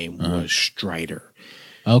Sega game, was Strider.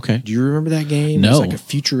 Okay. Do you remember that game? No. It was like a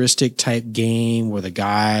futuristic type game where the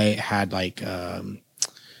guy had like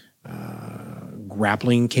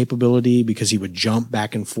grappling capability because he would jump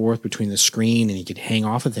back and forth between the screen and he could hang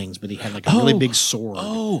off of things, but he had like a really big sword.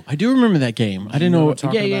 Oh, I do remember that game. I didn't know know. what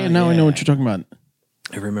I'm talking Yeah. about? Now I know Yeah. what you're talking about.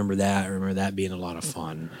 I remember that. I remember that being a lot of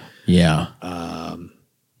fun. Yeah.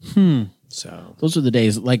 So Those are the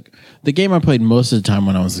days. Like the game I played most of the time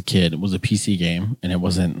when I was a kid was a PC game, and it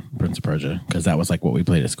wasn't Prince of Persia because that was like what we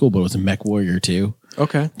played at school. But it was a Mech Warrior 2.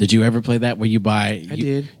 okay. Did you ever play that? Where you buy? I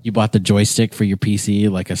did. You bought the joystick for your PC,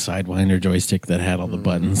 like a Sidewinder joystick that had all the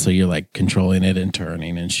buttons, so you're like controlling it and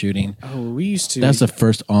turning and shooting. Oh, we used to. That's the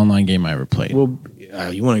first online game I ever played. Well,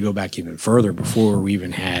 you want to go back even further before we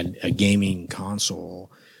even had a gaming console.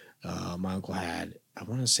 My uncle had, I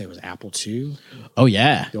want to say it was Apple II, Oh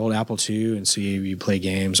yeah, the old Apple II, and so you play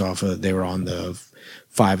games off of. They were on the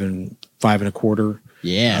 5 1/4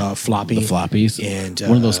 yeah. floppy. The floppies, And,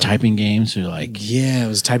 one of those typing games. You're like, Yeah, it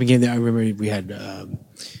was a type of game that I remember we had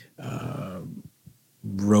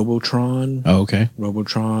Robotron. oh, okay,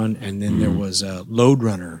 Robotron, and then there was Load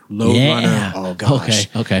Runner. Load Runner. Oh gosh.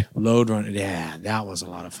 Okay. Load Runner. Yeah, that was a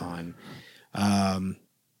lot of fun.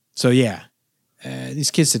 So yeah, these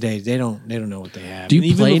kids today they don't know what they have. Do And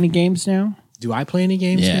you even play if- any games now? Do I play any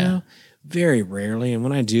games Yeah. now? Very rarely, and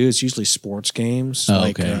when I do, it's usually sports games. Oh,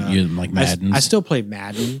 okay. You like Maddens? I still play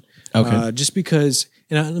Madden. Okay. Just because,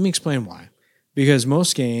 and let me explain why. Because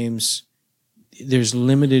most games, there's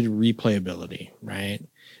limited replayability, right?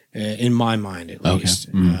 In my mind, at Okay. least.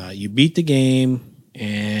 You beat the game,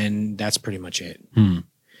 and that's pretty much it. Hmm.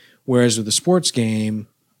 Whereas with a sports game,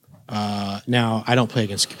 now I don't play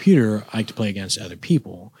against a computer. I like to play against other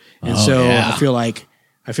people, and Oh, so yeah. I feel like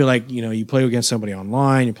you play against somebody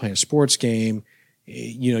online. You're playing a sports game.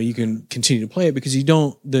 You can continue to play it because you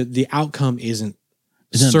don't. The outcome isn't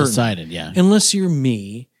certain decided? Yeah, unless you're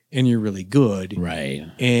me and you're really good, right.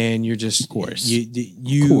 and you're just Of course.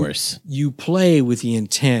 You Of course. you play with the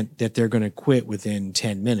intent that they're going to quit within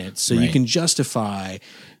 10 minutes, so you Right. can justify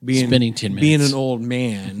being Spending 10 being minutes. an old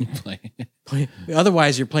man. Play.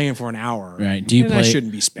 Otherwise, you're playing for an hour, Right. Do you and I play-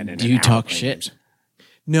 shouldn't be spending. do an you hour talk playing shit? games.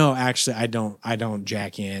 No, actually, I don't. I don't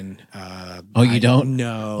jack in. Oh, you don't?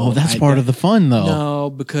 No. Oh, that's I part don't- of the fun, though. No,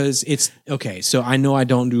 because it's okay. So I know I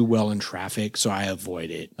don't do well in traffic, so I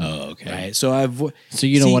avoid it. Oh, okay. Right. So I avoid. So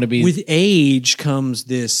you don't want to be with age comes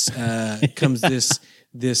this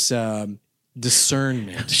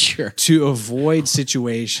discernment sure. to avoid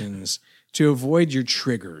situations, to avoid your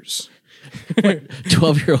triggers.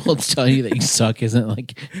 12-year-olds telling you that you suck isn't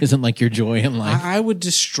like your joy in life. I would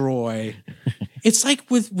destroy. It's like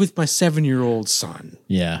with my 7-year-old son.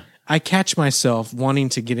 Yeah. I catch myself wanting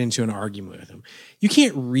to get into an argument with him. You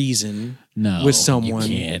can't reason No, with you someone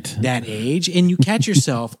can't. that age, and you catch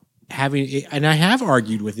yourself having. And I have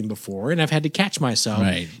argued with him before, and I've had to catch myself.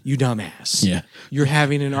 Right. You dumbass. Yeah. You're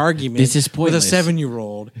having an argument This is with a pointless.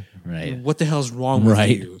 7-year-old. Right. What the hell's wrong with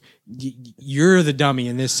Right. you? You're the dummy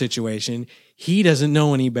in this situation. He doesn't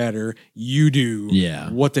know any better. You do. Yeah.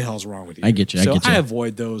 What the hell's wrong with you? I get you. So I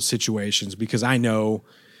avoid those situations because I know.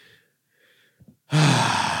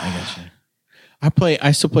 I got you.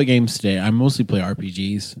 I still play games today. I mostly play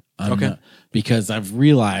RPGs. Okay. Because I've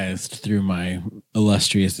realized through my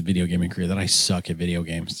illustrious video gaming career that I suck at video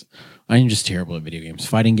games. I'm just terrible at video games.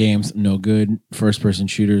 Fighting games, no good. First person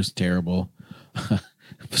shooters, terrible.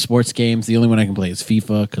 Sports games, the only one I can play is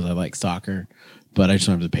FIFA because I like soccer, but I just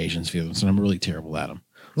don't have the patience for them, so I'm really terrible at them.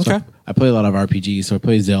 So Okay. I play a lot of RPGs. So I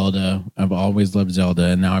play Zelda. I've always loved Zelda,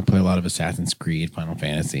 and now I play a lot of Assassin's Creed, Final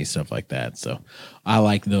Fantasy, stuff like that. So I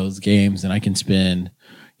like those games, and I can spend,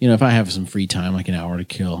 if I have some free time, like an hour to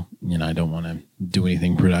kill, I don't want to do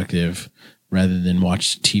anything productive rather than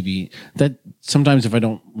watch TV. That sometimes if I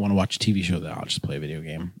don't want to watch a TV show, then I'll just play a video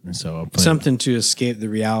game. And so I'll play Something to escape the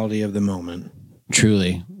reality of the moment.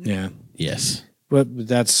 Truly, Yeah. yes. But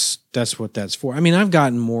that's what that's for. I mean, I've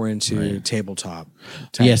gotten more into tabletop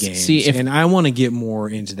type Yes, games, and I want to get more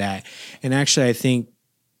into that. And actually, I think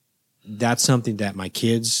that's something that my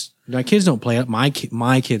kids don't play. My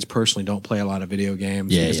kids personally don't play a lot of video games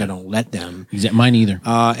because I don't let them. Mine either.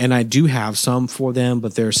 And I do have some for them,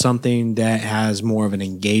 but there's something that has more of an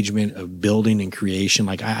engagement of building and creation.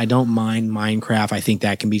 Like I don't mind Minecraft. I think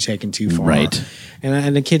that can be taken too far. Right.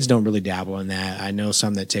 And the kids don't really dabble in that. I know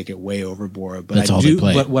some that take it way overboard, but That's all they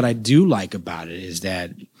play. But what I do like about it is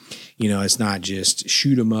that, it's not just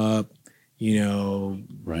shoot 'em up,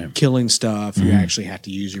 Right. killing stuff. You actually have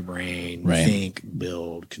to use your brain, Right. think,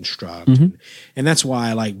 build, construct. And that's why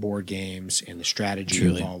I like board games and the strategy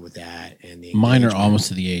Truly. involved with that. And the Mine are engagement. almost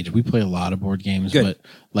to the age. We play a lot of board games, Good. but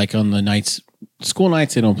like on the school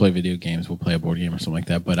nights, they don't play video games. We'll play a board game or something like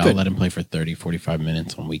that, but I'll Good. let them play for 30, 45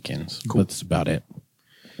 minutes on weekends. Cool. That's about it.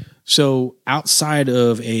 So outside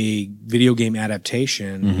of a video game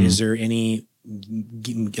adaptation, is there any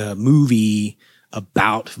movie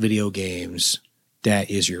about video games that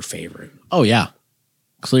is your favorite? Oh, yeah.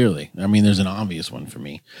 Clearly. I mean, there's an obvious one for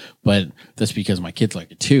me, but that's because my kids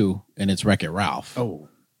like it too, and it's Wreck-It Ralph. Oh,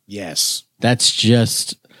 yes.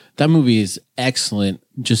 That movie is excellent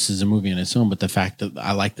just as a movie on its own, but the fact that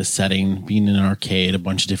I like the setting, being in an arcade, a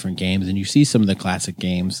bunch of different games, and you see some of the classic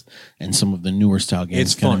games and some of the newer style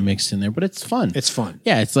games It's kind of fun. mixed in there, but it's fun. It's fun.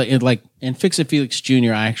 Yeah, it's like and Fix It Felix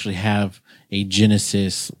Jr. I actually have a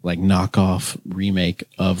Genesis like knockoff remake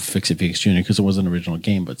of Fix It Felix Jr. because it wasn't an original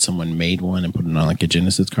game, but someone made one and put it on like a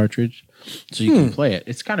Genesis cartridge, so you can play it.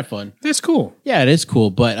 It's kind of fun. That's cool. Yeah, it is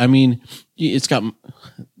cool, but I mean, it's got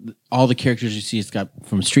all the characters you see. It's got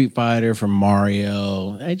from Street Fighter, from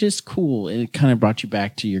Mario. It's just cool. It kind of brought you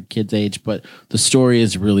back to your kid's age, but the story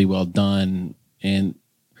is really well done, and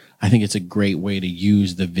I think it's a great way to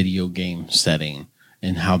use the video game setting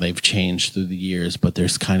and how they've changed through the years, but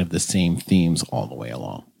there's kind of the same themes all the way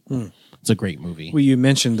along. It's a great movie. Well, you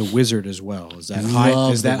mentioned The Wizard as well. Is that Love high?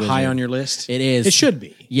 Is The that high Wizard. on your list? It is. It should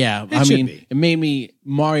be. Yeah, It should mean, be. it made me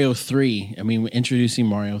Mario 3. I mean, introducing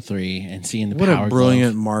Mario 3 and seeing the What power a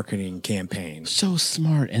brilliant glove. marketing campaign. So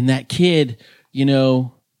smart. And that kid,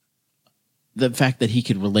 the fact that he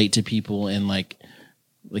could relate to people and like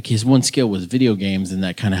his one skill was video games, and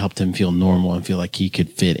that kind of helped him feel normal and feel like he could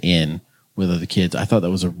fit in with other kids. I thought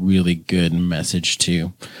that was a really good message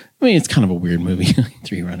too. I mean, it's kind of a weird movie.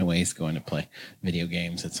 3 runaways going to play video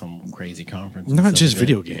games at some crazy conference. and Not stuff just like that.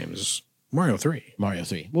 video games. Mario 3. Mario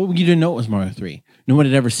 3. Well, you didn't know it was Mario 3. No one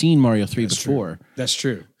had ever seen Mario 3 before. That's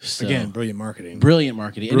true. So- Again, brilliant marketing. Brilliant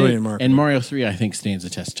marketing. Brilliant marketing. And Mario 3, I think, stands the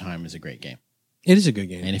test of time as a great game. It is a good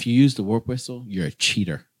game. And if you use the warp whistle, you're a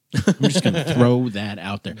cheater. I'm just going to throw that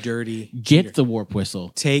out there. Dirty. Get the warp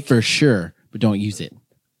whistle for sure, but don't use it.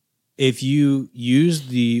 If you use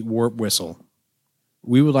the warp whistle,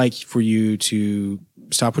 we would like for you to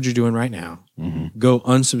stop what you're doing right now. Go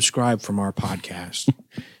unsubscribe from our podcast.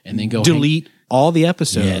 And then go delete all the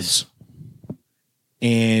episodes. Yes.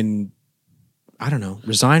 And I don't know,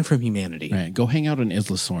 resign from humanity. Right. Go hang out on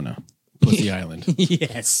Isla Sorna, Pussy Island.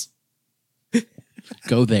 Yes.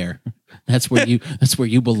 Go there. That's where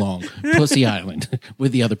you belong. Pussy Island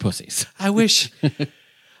with the other pussies. I wish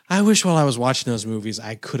while I was watching those movies,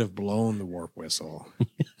 I could have blown the warp whistle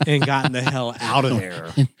and gotten the hell out of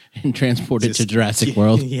there. And transported to Jurassic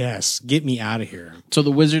World. Yes. Get me out of here. So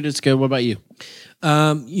the Wizard is good. What about you?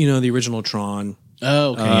 The original Tron.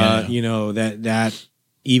 Oh, okay. Yeah. That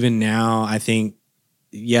even now, I think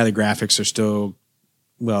yeah, the graphics are still,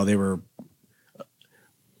 well, they were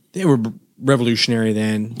revolutionary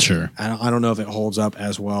then. Sure. I don't know if it holds up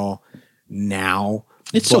as well now.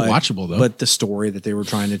 It's still watchable though. But the story that they were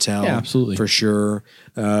trying to tell, yeah, absolutely, for sure.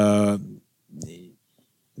 The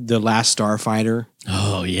Last Starfighter.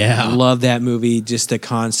 Oh yeah, I love that movie. Just the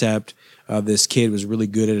concept of this kid was really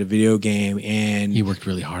good at a video game, and he worked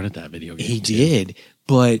really hard at that video game. He did,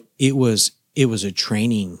 but it was a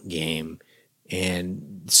training game, and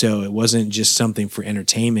so it wasn't just something for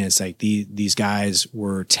entertainment. It's like these guys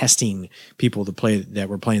were testing people that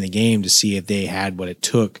were playing the game to see if they had what it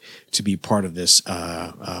took to be part of this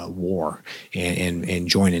war and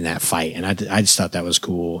join in that fight. And I just thought that was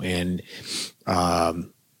cool. And I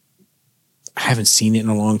haven't seen it in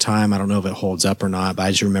a long time. I don't know if it holds up or not, but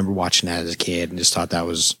I just remember watching that as a kid and just thought that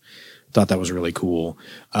was really cool.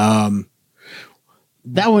 That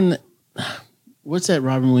one, what's that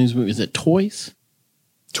Robin Williams movie? Is it Toys?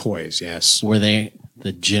 Toys, yes. Where the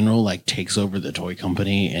general like takes over the toy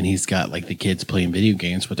company, and he's got like the kids playing video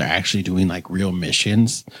games, but they're actually doing like real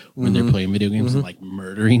missions when they're playing video games and like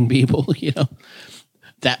murdering people, you know?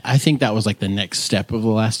 That I think that was like the next step of The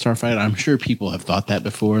Last Starfighter. I'm sure people have thought that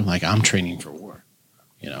before. Like, I'm training for war.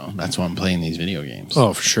 You know, that's why I'm playing these video games.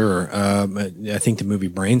 Oh, for sure. I think the movie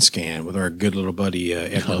Brain Scan with our good little buddy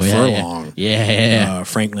Edward Furlong. Yeah.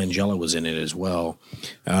 Frank Langella was in it as well.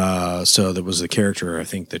 So there was the character, I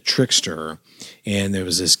think, the Trickster, and there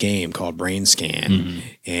was this game called Brain Scan,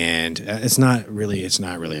 and it's not really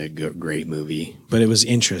a great movie, but it was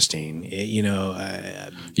interesting.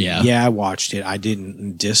 I watched it. I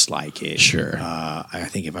didn't dislike it. Sure. I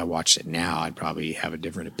think if I watched it now, I'd probably have a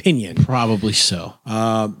different opinion. Probably so.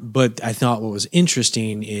 But I thought what was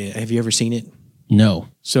interesting is, have you ever seen it? No.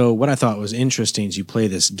 So what I thought was interesting is you play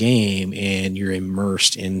this game and you're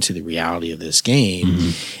immersed into the reality of this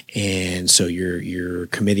game. And so you're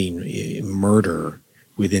committing murder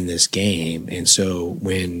within this game. And so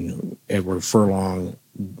when Edward Furlong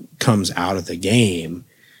comes out of the game,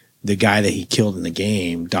 the guy that he killed in the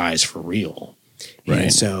game dies for real. Right.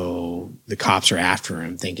 And so the cops are after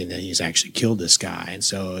him thinking that he's actually killed this guy. And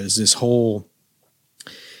so it's this whole,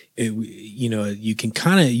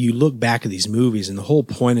 you look back at these movies, and the whole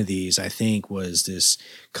point of these, I think, was this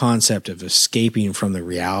concept of escaping from the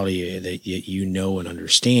reality that you know and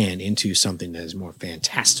understand into something that is more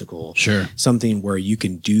fantastical. Sure. Something where you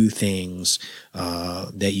can do things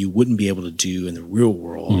that you wouldn't be able to do in the real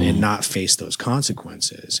world and not face those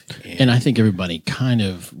consequences. And I think everybody kind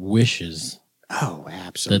of wishes Oh,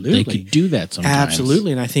 absolutely. that they could do that sometimes.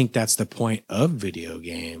 Absolutely. And I think that's the point of video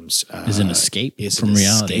games. Is an escape from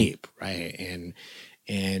reality. Escape, right.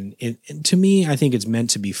 And to me, I think it's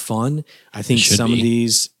meant to be fun. I think some of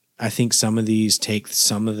these take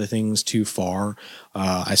some of the things too far.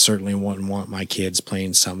 I certainly wouldn't want my kids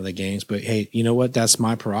playing some of the games, but hey, you know what? That's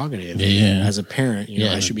my prerogative. Yeah. As a parent,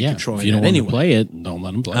 I should be controlling if you don't that want anyway. to play it, don't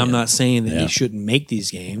let them play it. I'm not saying that you shouldn't make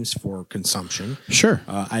these games for consumption. Sure.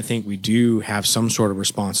 I think we do have some sort of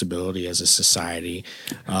responsibility as a society,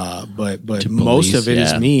 but To most police, of it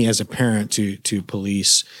is me as a parent to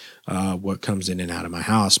police what comes in and out of my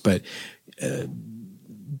house. But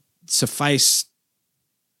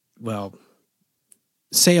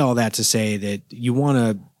say all that to say that you want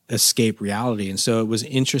to escape reality. And so it was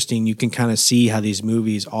interesting. You can kind of see how these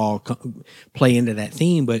movies all play into that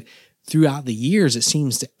theme, but throughout the years, it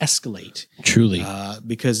seems to escalate. Truly.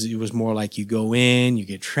 Because it was more like you go in, you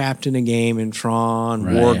get trapped in a game in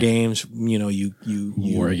Tron, war games,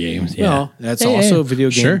 war games. Yeah. Well, that's also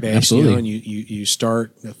video game based. Absolutely. And you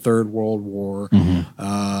start the Third World War,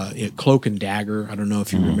 Cloak and Dagger. I don't know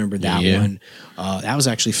if you remember that one. That was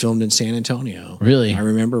actually filmed in San Antonio. Really? I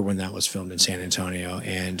remember when that was filmed in San Antonio.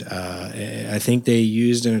 And I think they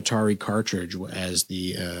used an Atari cartridge as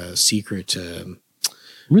the secret.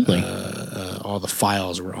 Really? All the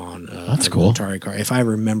files were on That's cool. Atari card, if I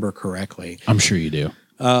remember correctly. I'm sure you do.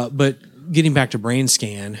 But getting back to Brain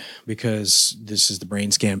Scan, because this is the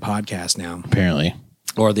Brain Scan podcast now, Apparently.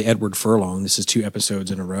 or the Edward Furlong. This is 2 episodes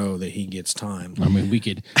in a row that he gets time. I mean, we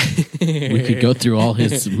could go through all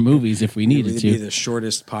his movies if we needed It'd to. be the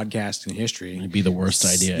shortest podcast in history. It'd be the worst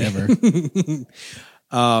idea ever.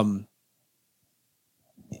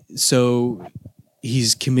 So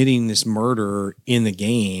he's committing this murder in the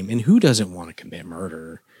game, and who doesn't want to commit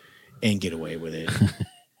murder and get away with it?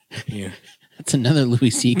 Yeah. That's another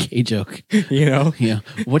Louis C.K. joke. Yeah.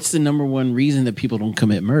 What's the number one reason that people don't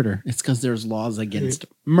commit murder? It's because there's laws against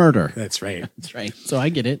murder. That's right. That's right. So I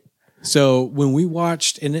get it. So when we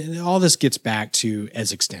watched, and all this gets back to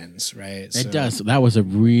As Extends, right? It does. That was a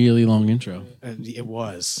really long intro. It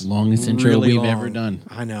was. Longest intro Really we've long. ever done.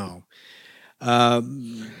 I know.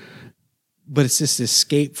 But it's this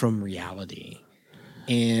escape from reality.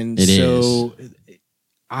 And It so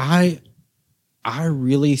I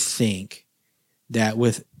really think that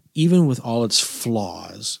even with all its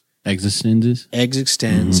flaws, Existences?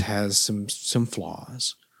 Existenz has some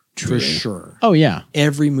flaws. Truly. For sure. Oh, yeah.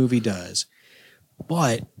 Every movie does.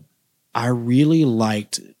 But I really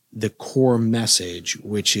liked the core message,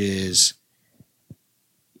 which is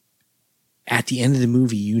at the end of the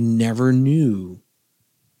movie, you never knew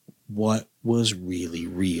what was really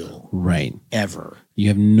real. Right. Ever. You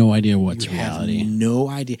have no idea what's You reality. have no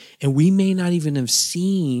idea. And we may not even have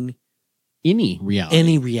seen Any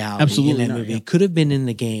reality. Absolutely in that not, movie. yeah. It could have been in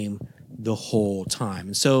the game the whole time.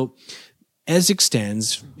 And so as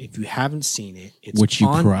Extends, if you haven't seen it, it's Which you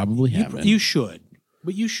on- probably haven't. You should.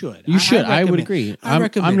 But you should. You should. I would recommend- agree. I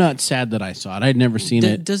recommend I'm it. not sad that I saw it. I'd never seen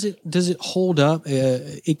it. Does it hold up?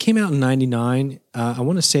 It came out in '99. I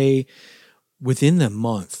want to say within the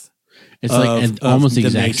month, It's like of almost the The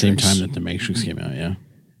exact same Matrix. time that The Matrix came out, yeah.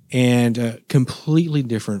 and a completely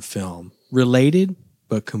different film, related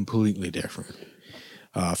but completely different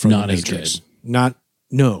from Not The as Matrix. good. Not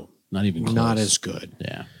Not even close. not as good.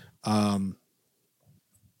 Yeah.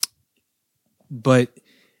 But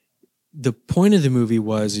the point of the movie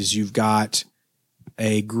is you've got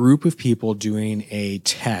a group of people doing a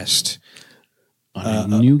test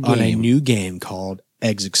On a new game. on a new game called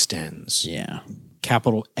Extends. Yeah.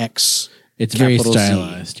 Capital X. It's very capital Z.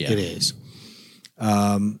 stylized, yeah. It is.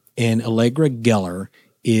 And Allegra Geller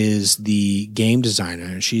is the game designer,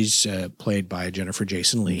 and she's played by Jennifer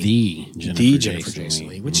Jason Leigh. The Jennifer Jason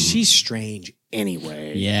Leigh, which she's strange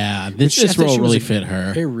anyway. Yeah. Which This I thought role she was really a- fit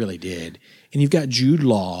her. It really did. And you've got Jude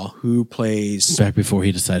Law, who plays Back before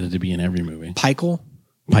he decided to be in every movie. Pikel.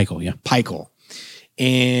 Pikel, yeah. Pikel.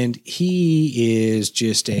 And he is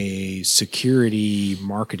just a security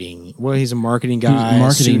marketing. Well, he's a marketing guy,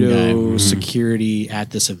 marketing guy. pseudo security at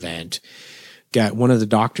this event. Got one of the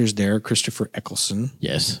doctors there, Christopher Eccleston,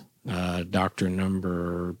 Yes. doctor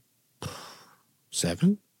number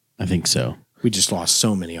 7. I think so. We just lost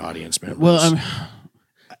so many audience members. Well,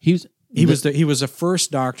 he was he was the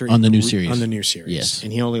first doctor On in the new series. On the new series, Yes.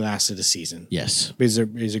 and he only lasted a season. yes. But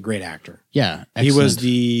he's a great actor. Yeah. He was excellent.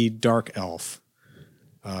 the dark elf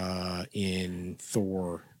in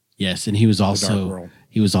Thor. Yes, and he was Dark World.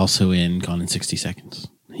 also in Gone in 60 Seconds.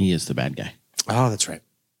 He is the bad guy. Oh, that's right.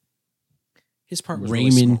 His part was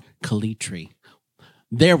Raymond really Calitri.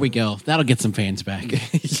 There we go. That'll get some fans back.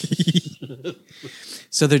 small.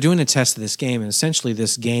 So they're doing a test of this game, and essentially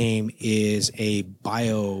this game is a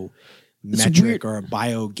biometric weird. or a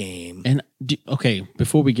bio game. And okay,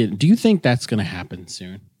 before we get, do you think that's going to happen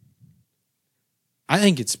soon? I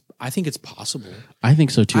think it's possible. I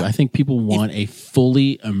think so too. I think people want a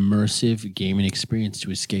fully immersive gaming experience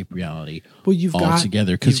to escape reality Well, you've got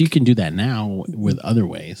altogether, because you can do that now with other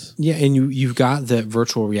ways. yeah, and you've got the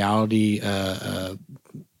virtual reality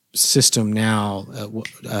system now.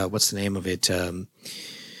 What's the name of it?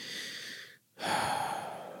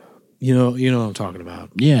 You know what I'm talking about.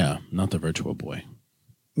 Yeah, not the Virtual Boy.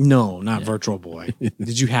 No, not Virtual Boy.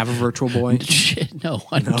 Did you have a Virtual Boy? Shit, no,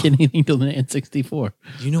 I don't get anything till the N64.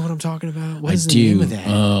 Do you know what I'm talking about? What I is the do. name of that?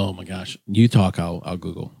 Oh my gosh, you talk. I'll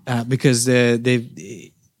Google. Because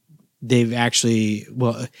they've actually,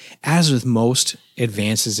 well, as with most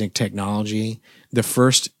advances in technology,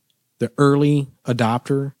 the early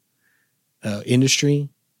adopter industry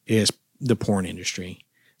is the porn industry.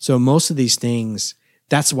 So most of these things,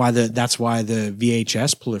 that's why the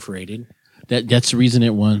VHS proliferated. That's the reason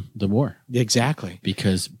it won the war, Exactly.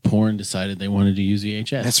 because porn decided they wanted to use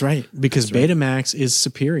VHS. That's right. Because Betamax is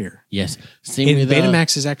superior. Yes, same And with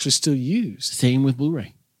Betamax is actually still used. Same with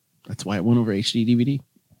Blu-ray. That's why it went over HD DVD.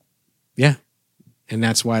 Yeah. And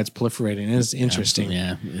that's why it's proliferating. And it's interesting.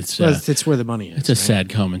 Yeah, Well, it's where the money is. it's a right? sad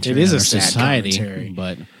commentary. It is on a our sad society, commentary.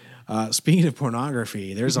 but Speaking of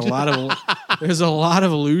pornography, there's a lot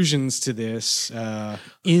of allusions to this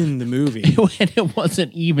in the movie. and it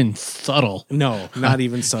wasn't even subtle. No, not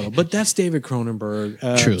even subtle. But that's David Cronenberg.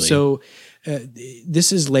 Truly. So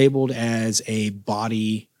this is labeled as a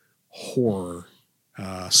body horror /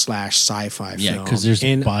 sci-fi Yeah, film. because there's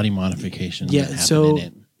And- body modification. yeah. that happen So in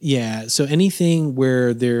it. yeah. So anything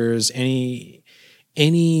where there's any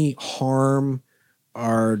harm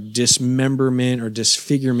or dismemberment or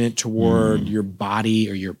disfigurement toward your body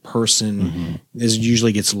or your person is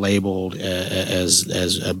usually gets labeled as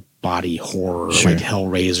a body horror, Sure. like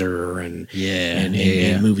Hellraiser and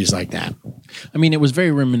Yeah. movies like that, I mean, it was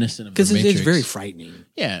very reminiscent of the because Matrix. it's very frightening.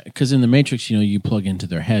 Yeah, because in the Matrix, you plug into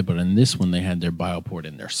their head, but in this one, they had their bioport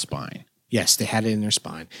in their spine. Yes, they had it in their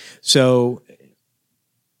spine. So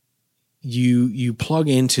you plug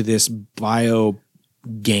into this bio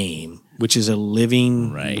game, which is a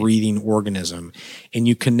living, breathing organism, and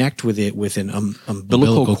you connect with it with an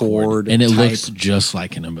umbilical cord. And it looks just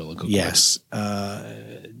like an umbilical cord. Yes.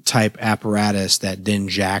 Type apparatus that then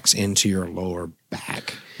jacks into your lower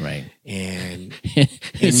back. Right. And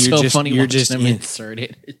it's you're so just, funny you're watching just them insert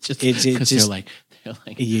it. It's just because they're like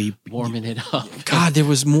warming it up. God, there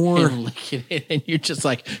was more. And licking it, and you're just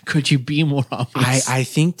like, could you be more obvious? I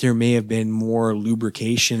think there may have been more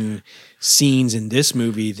lubrication scenes in this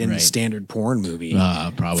movie than the standard porn movie.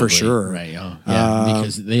 Probably for sure. Right. Oh, yeah,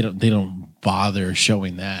 because they don't bother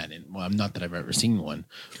showing that. And well, not that I've ever seen one,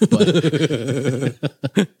 but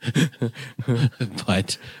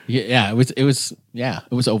but yeah, it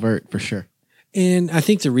was overt for sure. And I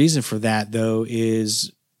think the reason for that though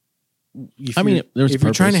is, if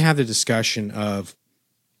you're trying to have the discussion of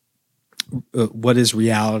what is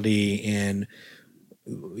reality and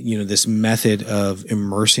this method of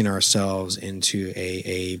immersing ourselves into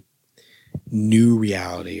a new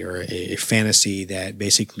reality or a fantasy that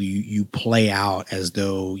basically you play out as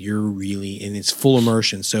though you're really in its full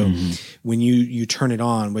immersion. So when you turn it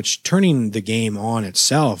on, which turning the game on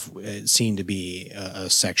itself, it seemed to be a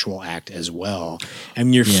sexual act as well. I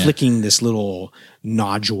mean, you're flicking this little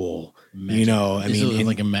nodule, magic.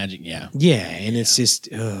 Like a magic, yeah. And it's just,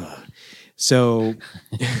 so,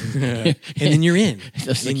 and then you're in.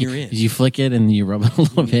 You're in. You flick it and you rub it a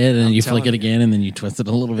little bit, and you flick it again, and then you twist it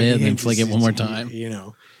a little bit, and then flick it one more time.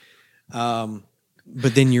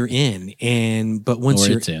 But then you're in, but once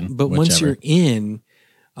you're in,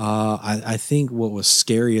 I think what was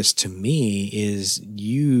scariest to me is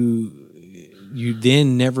you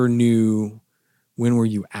then never knew when were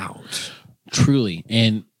you out. Truly,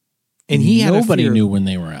 and nobody knew when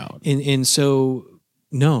they were out, and so.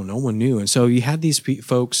 No one knew. And so you had these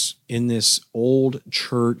folks in this old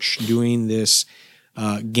church doing this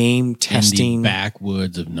game testing. In the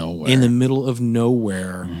backwoods of nowhere. In the middle of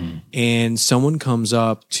nowhere. Mm-hmm. And someone comes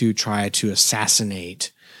up to try to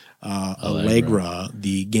assassinate Allegra,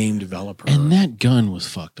 the game developer. And that gun was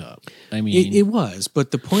fucked up. I mean, it was.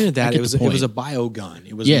 But the point of that, it was a bio gun.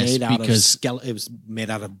 It was made out of skeleton. It was made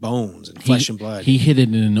out of bones and flesh and blood. He hid it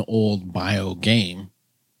in an old bio game,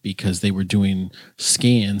 because they were doing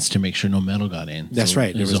scans to make sure no metal got in. That's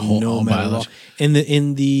right. There was no metal. And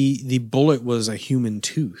the bullet was a human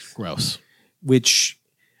tooth. Gross. Which,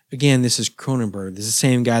 again, this is Cronenberg. This is the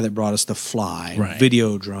same guy that brought us The Fly,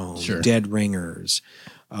 Videodrome, Dead Ringers.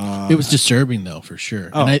 It was disturbing, though, for sure.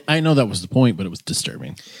 Oh. And I know that was the point, but it was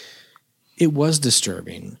disturbing. It was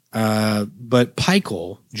disturbing. But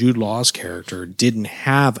Pikel, Jude Law's character, didn't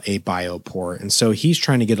have a bioport. And so he's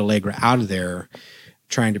trying to get Allegra out of there,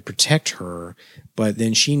 trying to protect her, but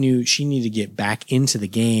then she knew she needed to get back into the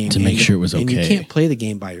game to make sure it was okay. And you can't play the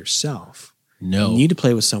game by yourself. No, you need to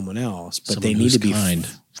play with someone else, but they need to be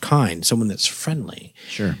kind, someone that's friendly.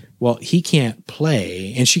 Sure. Well, he can't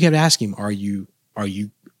play, and she kept asking him, "Are you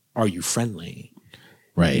friendly?"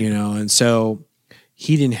 Right. And so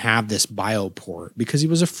he didn't have this bioport because he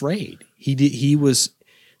was afraid. He was.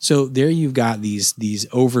 So there you've got these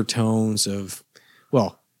overtones of,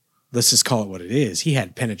 well, let's just call it what it is. He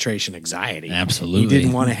had penetration anxiety. Absolutely. He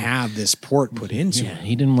didn't want to have this port put into him.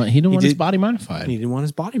 He didn't want his body modified. He didn't want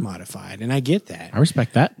his body modified. And I get that. I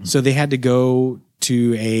respect that. So they had to go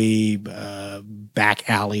to a back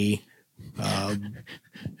alley.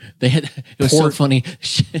 It was so funny.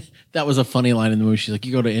 That was a funny line in the movie. She's like,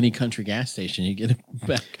 you go to any country gas station, you get a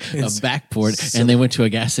back port. So, and they went to a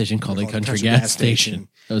gas station called a country gas station.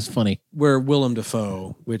 That was funny. Where Willem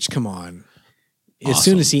Dafoe, which, come on. As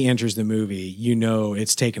soon as he enters the movie,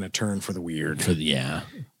 it's taken a turn for the weird.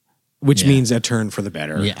 Which means a turn for the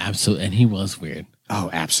better. Yeah, absolutely. And he was weird.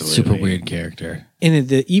 Oh, absolutely. Super weird character.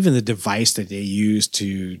 And even the device that they used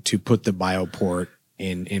to put the bioport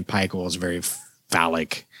in Pikel is very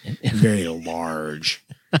phallic, very large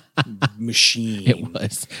machine. It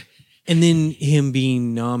was. And then him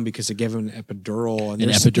being numb because they gave him an epidural. And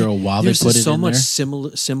epidural while they put it in there. There's so much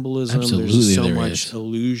symbolism. Absolutely, there's so much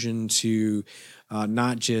allusion to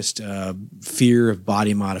not just fear of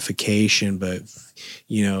body modification, but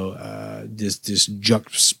this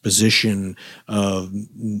juxtaposition of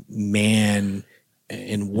man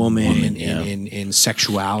and woman and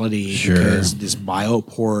sexuality. Sure. Because this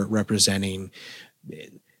bioport representing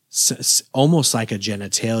almost like a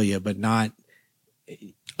genitalia, but not.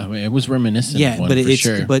 I mean, it was reminiscent. Yeah, of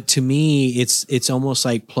one, but to me, it's almost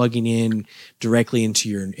like plugging in directly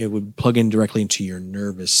into it would plug in directly into your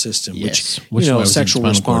nervous system, which sexual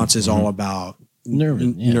response is all about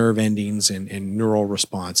nerve endings and neural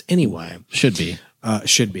response. Anyway, should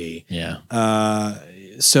be. Yeah.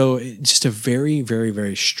 So just a very, very,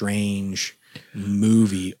 very strange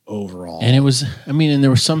movie overall. And it was, I mean, and there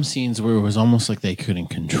were some scenes where it was almost like they couldn't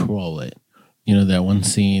control it. You know, that one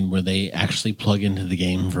scene where they actually plug into the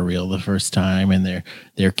game for real the first time, and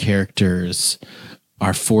their characters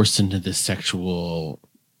are forced into this sexual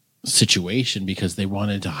situation because they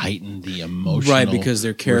wanted to heighten the emotional right, because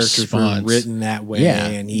their characters response. were written that way. Yeah,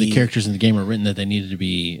 and the characters in the game were written that they needed to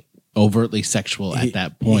be overtly sexual at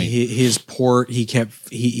that point.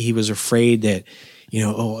 He was afraid that, you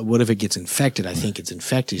know, oh, what if it gets infected? I think it's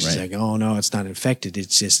infected. She's like, oh no, it's not infected.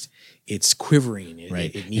 It's just, it's quivering.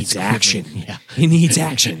 It needs action. Yeah. It needs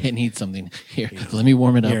action. It needs something. Here, let me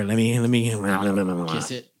warm it up. Here, let me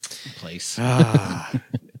Kiss it in place.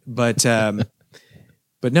 But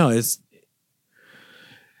no, it's,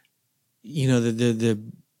 you know, the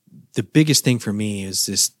biggest thing for me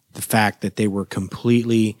is the fact that they were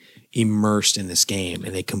completely immersed in this game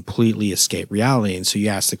and they completely escaped reality. And so you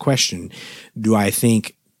ask the question, do I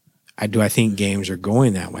think games are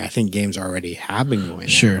going that way? I think games already have been going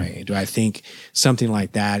that way. Do I think something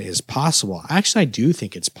like that is possible? Actually, I do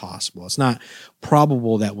think it's possible. It's not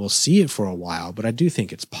probable that we'll see it for a while, but I do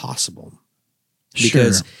think it's possible.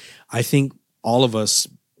 Because I think all of us,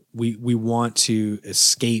 we want to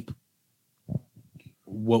escape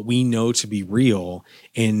what we know to be real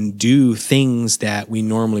and do things that we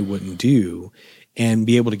normally wouldn't do and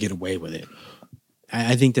be able to get away with it.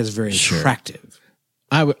 I think that's very attractive.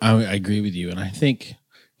 I agree with you. And I think,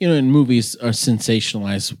 you know, in movies are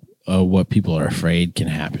sensationalized what people are afraid can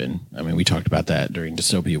happen. I mean, we talked about that during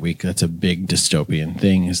Dystopia Week. That's a big dystopian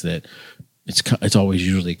thing, is that it's always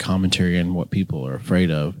usually commentary on what people are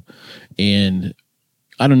afraid of. And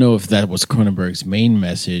I don't know if that was Cronenberg's main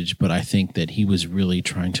message, but I think that he was really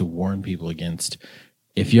trying to warn people against,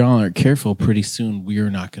 if y'all aren't careful, pretty soon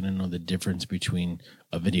we're not going to know the difference between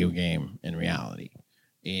a video game and reality.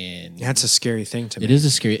 And that's a scary thing to me. It is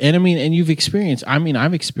a scary, and I mean, and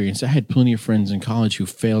I've experienced, I had plenty of friends in college who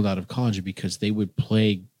failed out of college because they would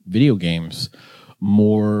play video games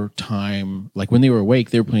more time. Like when they were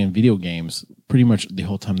awake, they were playing video games pretty much the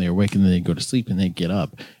whole time they were awake, and then they'd go to sleep and they'd get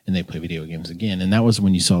up and they'd play video games again. And that was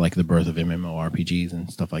when you saw like the birth of MMORPGs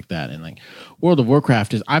and stuff like that. And like World of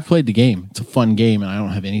Warcraft I've played the game. It's a fun game, and I don't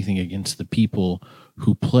have anything against the people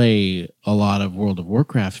who play a lot of World of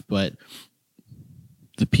Warcraft, but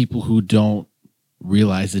the people who don't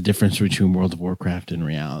realize the difference between World of Warcraft and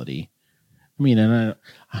reality. I mean, and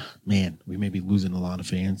we may be losing a lot of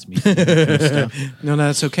fans. No,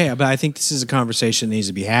 that's okay. But I think this is a conversation that needs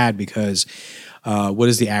to be had, because what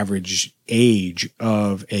is the average age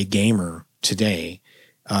of a gamer today?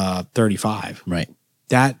 35. Right.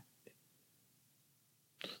 That's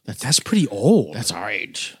pretty old. That's our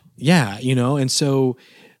age. Yeah, you know, and so,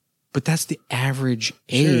 but that's the average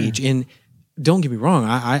age. Sure. And don't get me wrong,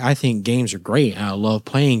 I think games are great. I love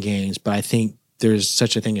playing games, but I think there's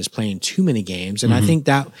such a thing as playing too many games. And I think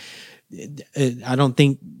that, I don't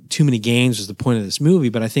think too many games is the point of this movie,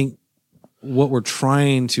 but I think what we're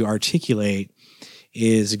trying to articulate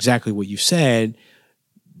is exactly what you said,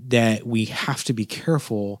 that we have to be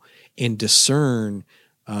careful and discern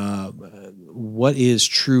what is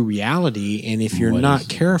true reality. And if you're not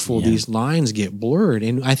careful, these lines get blurred.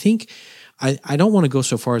 And I think I don't want to go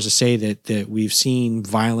so far as to say that we've seen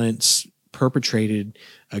violence perpetrated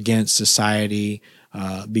against society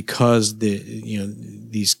because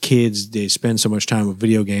these kids, they spend so much time with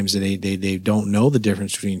video games that they don't know the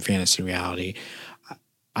difference between fantasy and reality.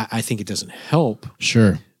 I think it doesn't help.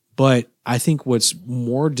 Sure. But I think what's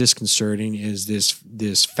more disconcerting is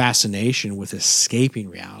this fascination with escaping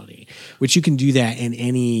reality, which you can do that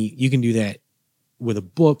you can do that with a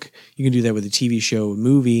book, you can do that with a TV show,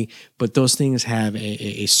 movie, but those things have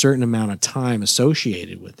a certain amount of time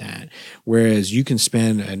associated with that. Whereas you can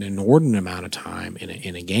spend an inordinate amount of time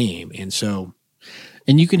in a game. And so,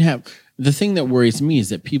 and you can have, the thing that worries me is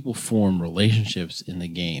that people form relationships in the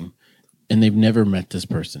game and they've never met this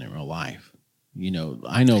person in real life. You know,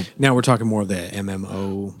 I know. Now we're talking more of the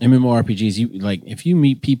MMORPGs. You like, if you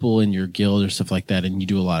meet people in your guild or stuff like that, and you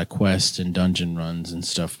do a lot of quests and dungeon runs and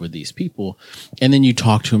stuff with these people, and then you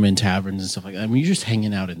talk to them in taverns and stuff like that. I mean, you're just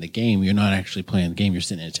hanging out in the game. You're not actually playing the game. You're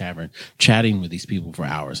sitting in a tavern chatting with these people for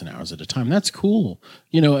hours and hours at a time. That's cool.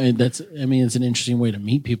 You know, and it's an interesting way to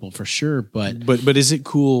meet people for sure. But is it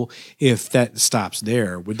cool if that stops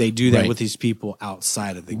there? Would they do that with these people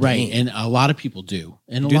outside of the game? Right, and a lot of people do.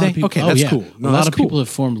 And do lot they? Of people, okay, that's cool. No, a lot of people have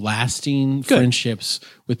formed lasting friendships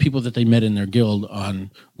with people that they met in their guild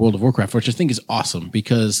on World of Warcraft, which I think is awesome,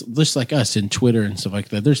 because just like us in Twitter and stuff like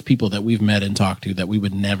that, there's people that we've met and talked to that we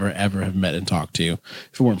would never, ever have met and talked to if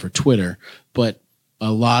it weren't for Twitter. But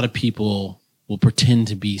a lot of people will pretend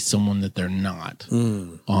to be someone that they're not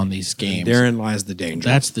on these games. Therein lies the danger.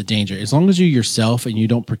 That's the danger. As long as you're yourself and you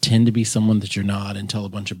don't pretend to be someone that you're not and tell a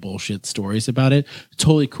bunch of bullshit stories about it,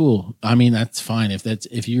 totally cool. I mean, that's fine.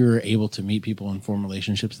 If you're able to meet people and form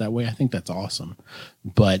relationships that way, I think that's awesome.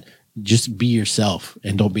 But just be yourself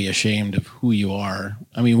and don't be ashamed of who you are.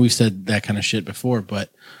 I mean, we've said that kind of shit before, but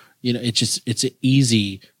it's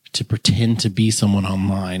easy to pretend to be someone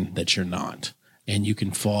online that you're not. And you can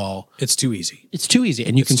fall. It's too easy. It's too easy.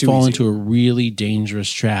 And you can fall into a really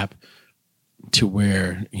dangerous trap to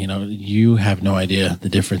where, you have no idea the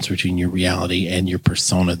difference between your reality and your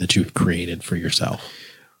persona that you've created for yourself.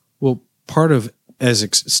 Well, part of as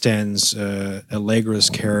extends Allegra's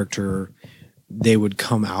character, they would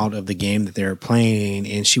come out of the game that they're playing,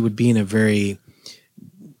 and she would be in a very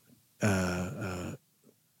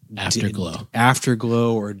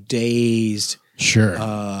afterglow or dazed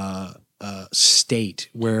state,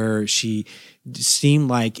 where she seemed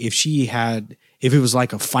like if it was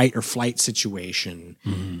like a fight or flight situation,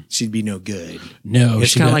 she'd be no good. No,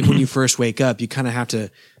 it's kind of like when you first wake up, you kind of have to,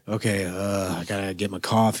 I gotta get my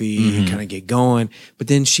coffee, kind of get going. But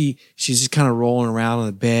then she's just kind of rolling around on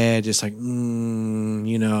the bed, just like,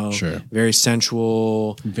 very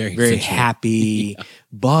sensual, very happy,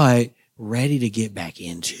 but ready to get back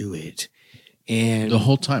into it. And the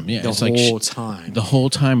whole time, the whole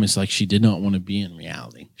time it's like she did not want to be in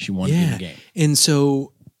reality. She wanted to be in the game. And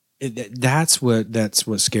so that's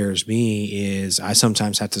what scares me is I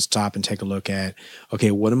sometimes have to stop and take a look at,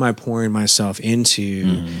 what am I pouring myself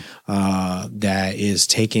into that is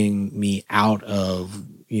taking me out of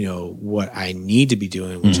what I need to be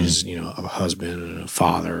doing, which is a husband and a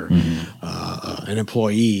father, an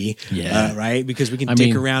employee, right? Because we can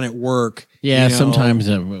dick around at work. Yeah, sometimes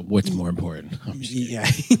what's more important?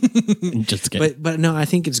 Just kidding. But no, I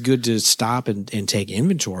think it's good to stop and take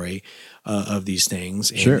inventory of these things.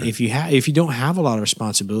 And sure. If you don't have a lot of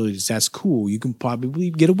responsibilities, that's cool. You can probably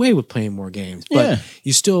get away with playing more games, but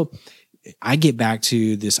you still. I get back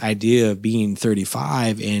to this idea of being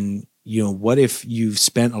 35 and. What if you've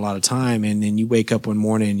spent a lot of time and then you wake up one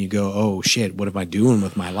morning and you go, oh shit, what am I doing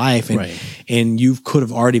with my life? And you could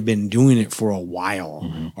have already been doing it for a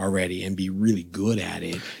while already and be really good at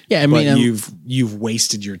it. Yeah. I mean, you've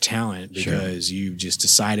wasted your talent because you just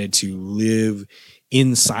decided to live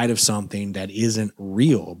inside of something that isn't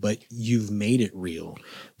real, but you've made it real.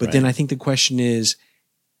 But then I think the question is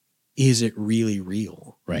it really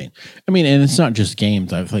real? Right. I mean, and it's not just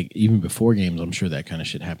games. I've even before games, I'm sure that kind of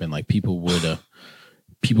shit happened. Like people would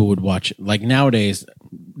watch. Like nowadays,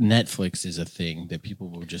 Netflix is a thing that people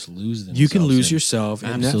will just lose themselves. You can lose yourself.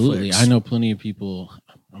 Absolutely. In Netflix. I know plenty of people.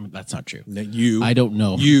 That's not true. I don't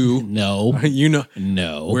know. No.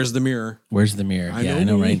 No. Where's the mirror? I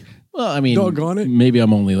know, right? Well, I mean, doggone it. Maybe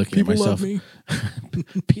I'm only looking people at myself. Love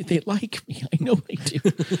me. They like me. I know they do.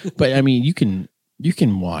 But I mean, you can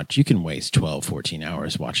waste 12, 14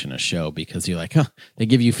 hours watching a show because you're like, they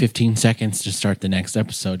give you 15 seconds to start the next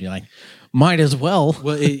episode. You're like, might as well.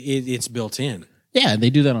 Well, it's built in. Yeah,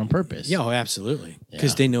 they do that on purpose. Yeah, absolutely.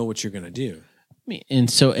 Because they know what you're going to do.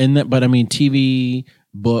 But I mean, TV,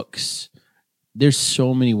 books, there's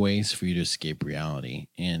so many ways for you to escape reality.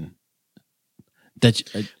 And that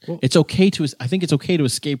it's okay I think it's okay to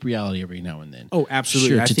escape reality every now and then. Oh,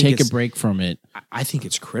 absolutely. Sure, to take a break from it. I think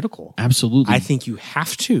it's critical. Absolutely. I think you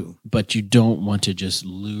have to. But you don't want to just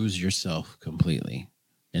lose yourself completely.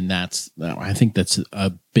 And I think that's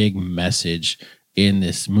a big message in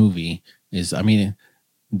this movie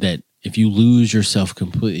that if you lose yourself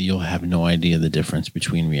completely, you'll have no idea the difference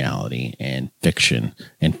between reality and fiction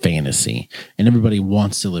and fantasy. And everybody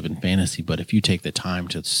wants to live in fantasy, but if you take the time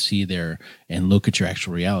to see there and look at your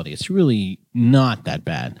actual reality, it's really not that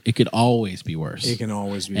bad. It could always be worse. It can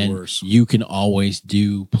always be worse. You can always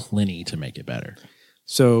do plenty to make it better.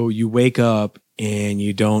 So you wake up and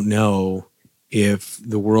you don't know if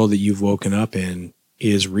the world that you've woken up in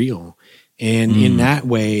is real. And in that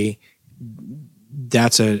way,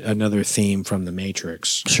 that's another theme from The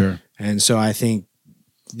Matrix. Sure. And so I think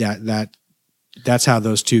that's how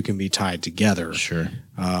those two can be tied together. Sure.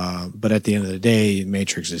 But at the end of the day,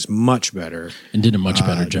 Matrix is much better. And did a much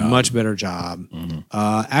better job. Much better job.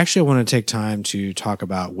 Actually, I want to take time to talk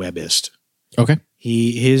about Webist. Okay.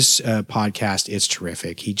 His podcast is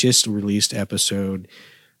terrific. He just released episode,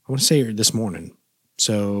 I want to say this morning.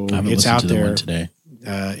 So it's out there. One today.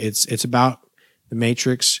 It's about The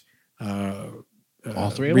Matrix.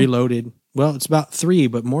 All three of Reloaded. Them? Well, it's about 3,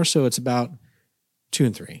 but more so it's about 2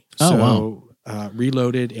 and 3. Oh, wow.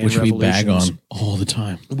 Reloaded and which we bag Revolutions. on all the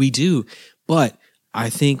time. We do. But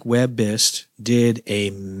I think Webist did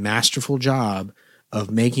a masterful job of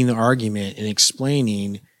making the argument and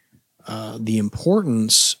explaining the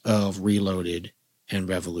importance of Reloaded and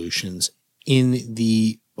Revolutions in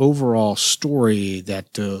the overall story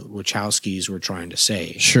that the Wachowskis were trying to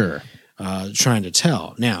say. Sure. Trying to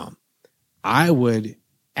tell. Now, I would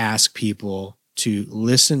ask people to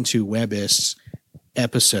listen to Webist's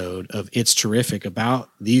episode of It's Terrific about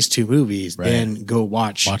these two movies, then go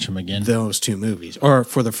watch them again. Those two movies, or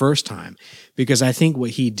for the first time, because I think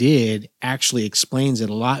what he did actually explains it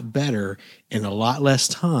a lot better in a lot less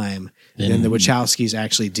time than the Wachowskis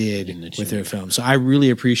actually did with their film. So I really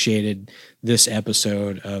appreciated this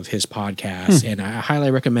episode of his podcast, and I highly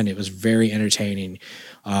recommend it. It was very entertaining.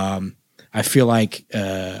 I feel like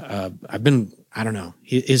I don't know.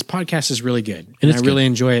 His podcast is really good, and I really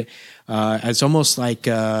enjoy it. It's almost like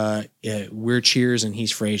we're Cheers and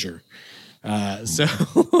he's Frasier. So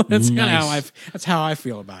that's kind of that's how I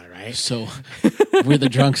feel about it, right? So we're the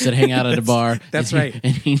drunks that hang out at a bar. That's right.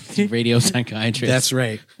 And he's radio psychiatrist. That's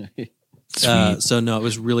right. So no, it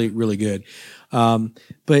was really, really good.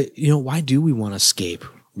 But why do we want to escape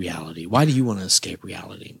reality? Why do you want to escape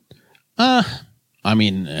reality? I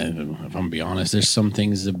mean, if I'm gonna be honest, there's some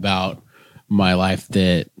things about my life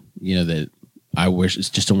that that I wish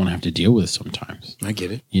just don't want to have to deal with sometimes. I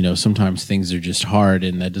get it. Sometimes things are just hard,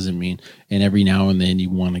 and that doesn't mean. And every now and then you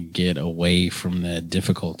want to get away from the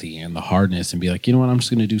difficulty and the hardness, and be like, you know what, I'm just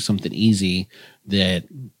going to do something easy that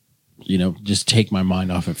just take my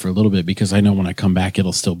mind off it for a little bit, because I know when I come back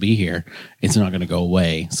it'll still be here. It's not going to go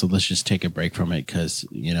away. So let's just take a break from it, because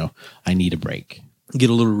I need a break. Get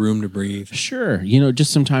a little room to breathe. Sure.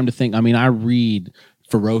 Just some time to think. I mean, I read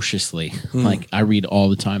ferociously. Like, I read all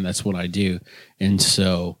the time. That's what I do. And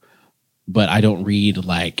so, but I don't read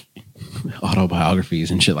like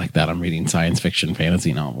autobiographies and shit like that. I'm reading science fiction,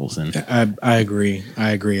 fantasy novels. And I agree.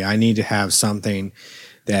 I need to have something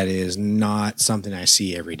that is not something I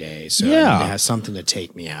see every day. So it has something to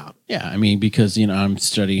take me out. Yeah. I mean, because, I'm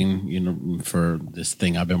studying, for this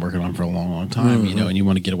thing I've been working on for a long, long time, and you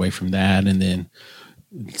want to get away from that. And then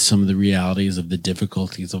some of the realities of the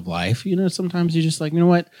difficulties of life, sometimes you're just like, you know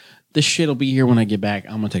what, this shit will be here when I get back.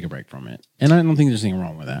 I'm going to take a break from it. And I don't think there's anything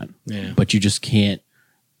wrong with that. Yeah. But you just can't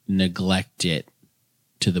neglect it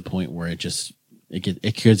to the point where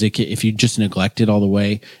if you just neglect it all the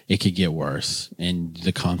way, it could get worse, and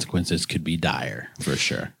the consequences could be dire for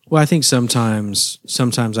sure. Well, I think sometimes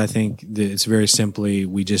I think that it's very simply,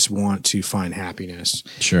 we just want to find happiness.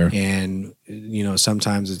 Sure. And,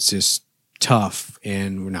 sometimes it's just tough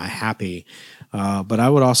and we're not happy. But I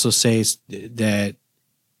would also say that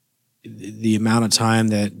the amount of time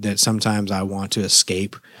that sometimes I want to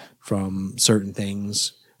escape from certain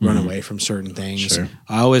things, run away from certain things, sure.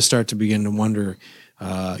 I always start to begin to wonder,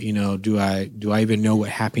 do I even know what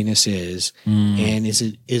happiness is? And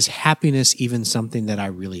is happiness even something that I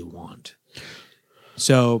really want?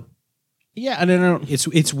 So yeah, I don't know.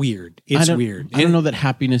 It's weird. It's weird. I don't know that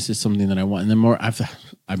happiness is something that I want. And the more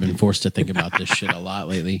I've been forced to think about this shit a lot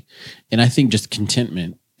lately, and I think just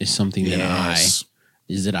contentment is something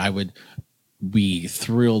that I would be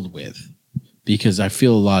thrilled with, because I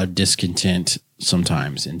feel a lot of discontent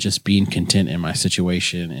sometimes, and just being content in my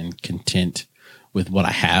situation and content with what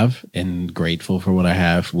I have and grateful for what I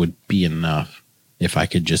have would be enough if I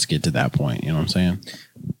could just get to that point. You know what I'm saying?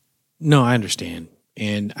 No, I understand.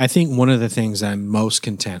 And I think one of the things I'm most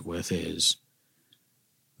content with is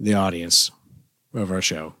the audience of our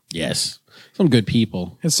show. Yes. Some good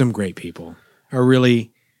people. And some great people. I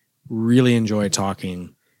really, really enjoy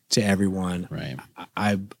talking to everyone. Right.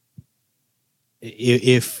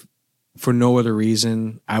 If for no other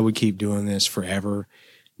reason, I would keep doing this forever,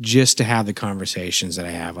 just to have the conversations that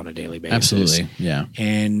I have on a daily basis. Absolutely. Yeah.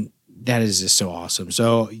 And that is just so awesome.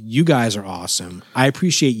 So you guys are awesome. I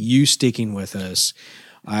appreciate you sticking with us.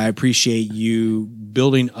 I appreciate you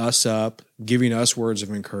building us up, giving us words of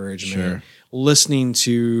encouragement, listening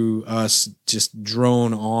to us just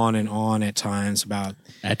drone on and on at times about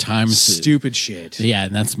stupid shit. Yeah,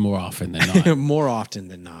 and that's more often than not. More often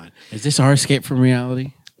than not. Is this our escape from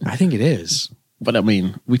reality? I think it is. But I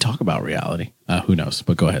mean, we talk about reality. Who knows?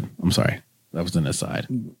 But go ahead. I'm sorry. That was an aside.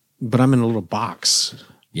 But I'm in a little box.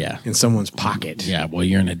 Yeah. In someone's pocket. Yeah. Well,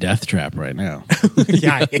 you're in a death trap right now.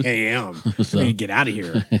 Yeah, I am. So. I need to get out of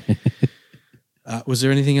here. Was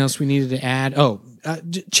there anything else we needed to add?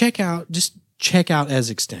 Check out As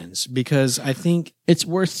Extends, because I think it's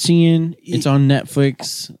worth seeing. It's on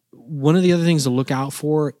Netflix. One of the other things to look out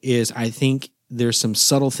for is, I think there's some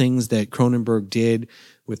subtle things that Cronenberg did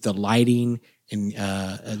with the lighting And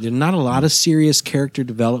there's not a lot of serious character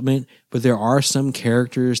development, but there are some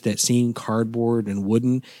characters that seem cardboard and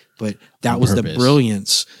wooden. But that was the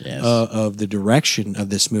brilliance of the direction of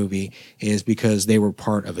this movie, is because they were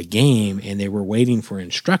part of a game and they were waiting for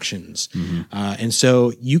instructions. And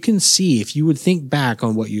so you can see, if you would think back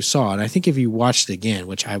on what you saw, and I think if you watched it again,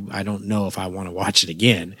 which I don't know if I want to watch it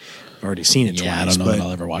again. I've already seen it twice. I don't know if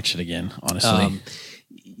I'll ever watch it again, honestly.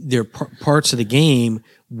 There are parts of the game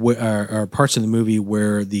or parts of the movie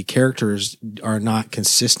where the characters are not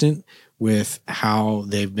consistent with how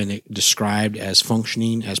they've been described as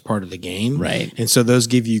functioning as part of the game. Right. And so those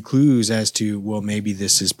give you clues as to, well, maybe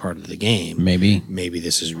this is part of the game. Maybe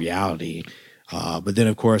this is reality. But then,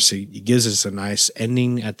 of course, it gives us a nice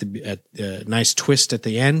ending at the nice twist at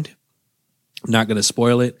the end. I'm not going to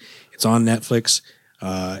spoil it. It's on Netflix.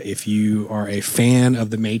 If you are a fan of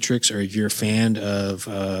The Matrix, or if you're a fan of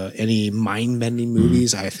any mind-bending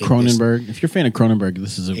movies, I think Cronenberg. If you're a fan of Cronenberg,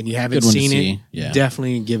 this is and you haven't seen it,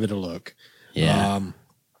 definitely give it a look. Yeah.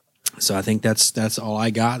 So I think that's all I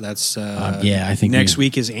got. That's I think next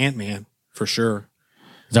week is Ant-Man for sure.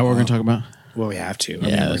 Is that what we're going to talk about? Well, we have to. We're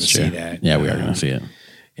going to see that. Yeah, we are going to see it.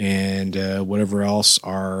 And whatever else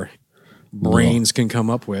our brains can come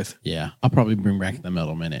up with. Yeah, I'll probably bring back the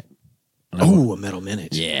Metal Minute. Oh, a Metal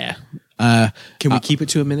Minute. Yeah. Can we keep it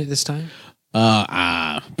to a minute this time?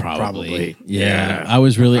 Probably. Yeah. I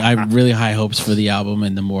have really high hopes for the album,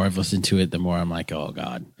 and the more I've listened to it, the more I'm like, oh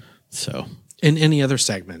God. So. And any other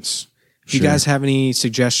segments? If you guys have any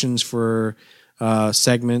suggestions for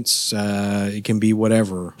segments, it can be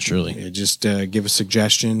whatever. Surely. Just give a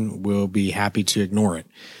suggestion. We'll be happy to ignore it.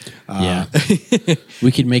 Yeah.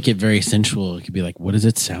 We could make it very sensual. It could be like, what does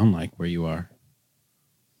it sound like where you are?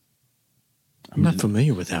 I'm not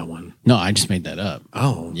familiar with that one. No, I just made that up.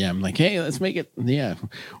 Oh. Yeah, I'm like, hey, let's make it. Yeah.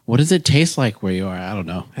 What does it taste like where you are? I don't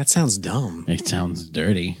know. That sounds dumb. It sounds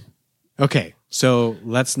dirty. Okay, so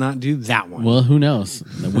let's not do that one. Well, who knows?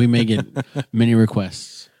 We may get many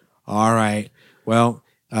requests. All right. Well,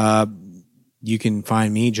 you can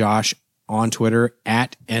find me, Josh, on Twitter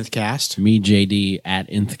at nthcast. Me, JD, at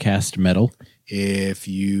nthcastmetal. If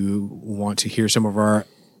you want to hear some of our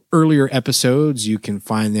earlier episodes, you can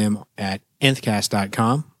find them at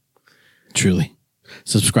nthcast.com. Truly.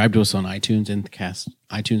 Subscribe to us on iTunes, Nthcast.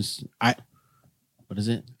 iTunes. What is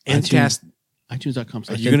it? Nthcast. iTunes.com.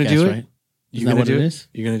 Are you going to do it? Right? Isn't that what it is?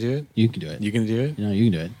 You're going to do it? You can do it. You can do it? No, you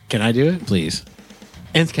can do it. Can I do it? Please.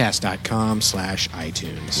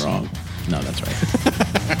 nthcast.com/iTunes. Wrong. No, that's right.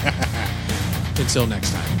 Until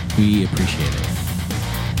next time. We appreciate it.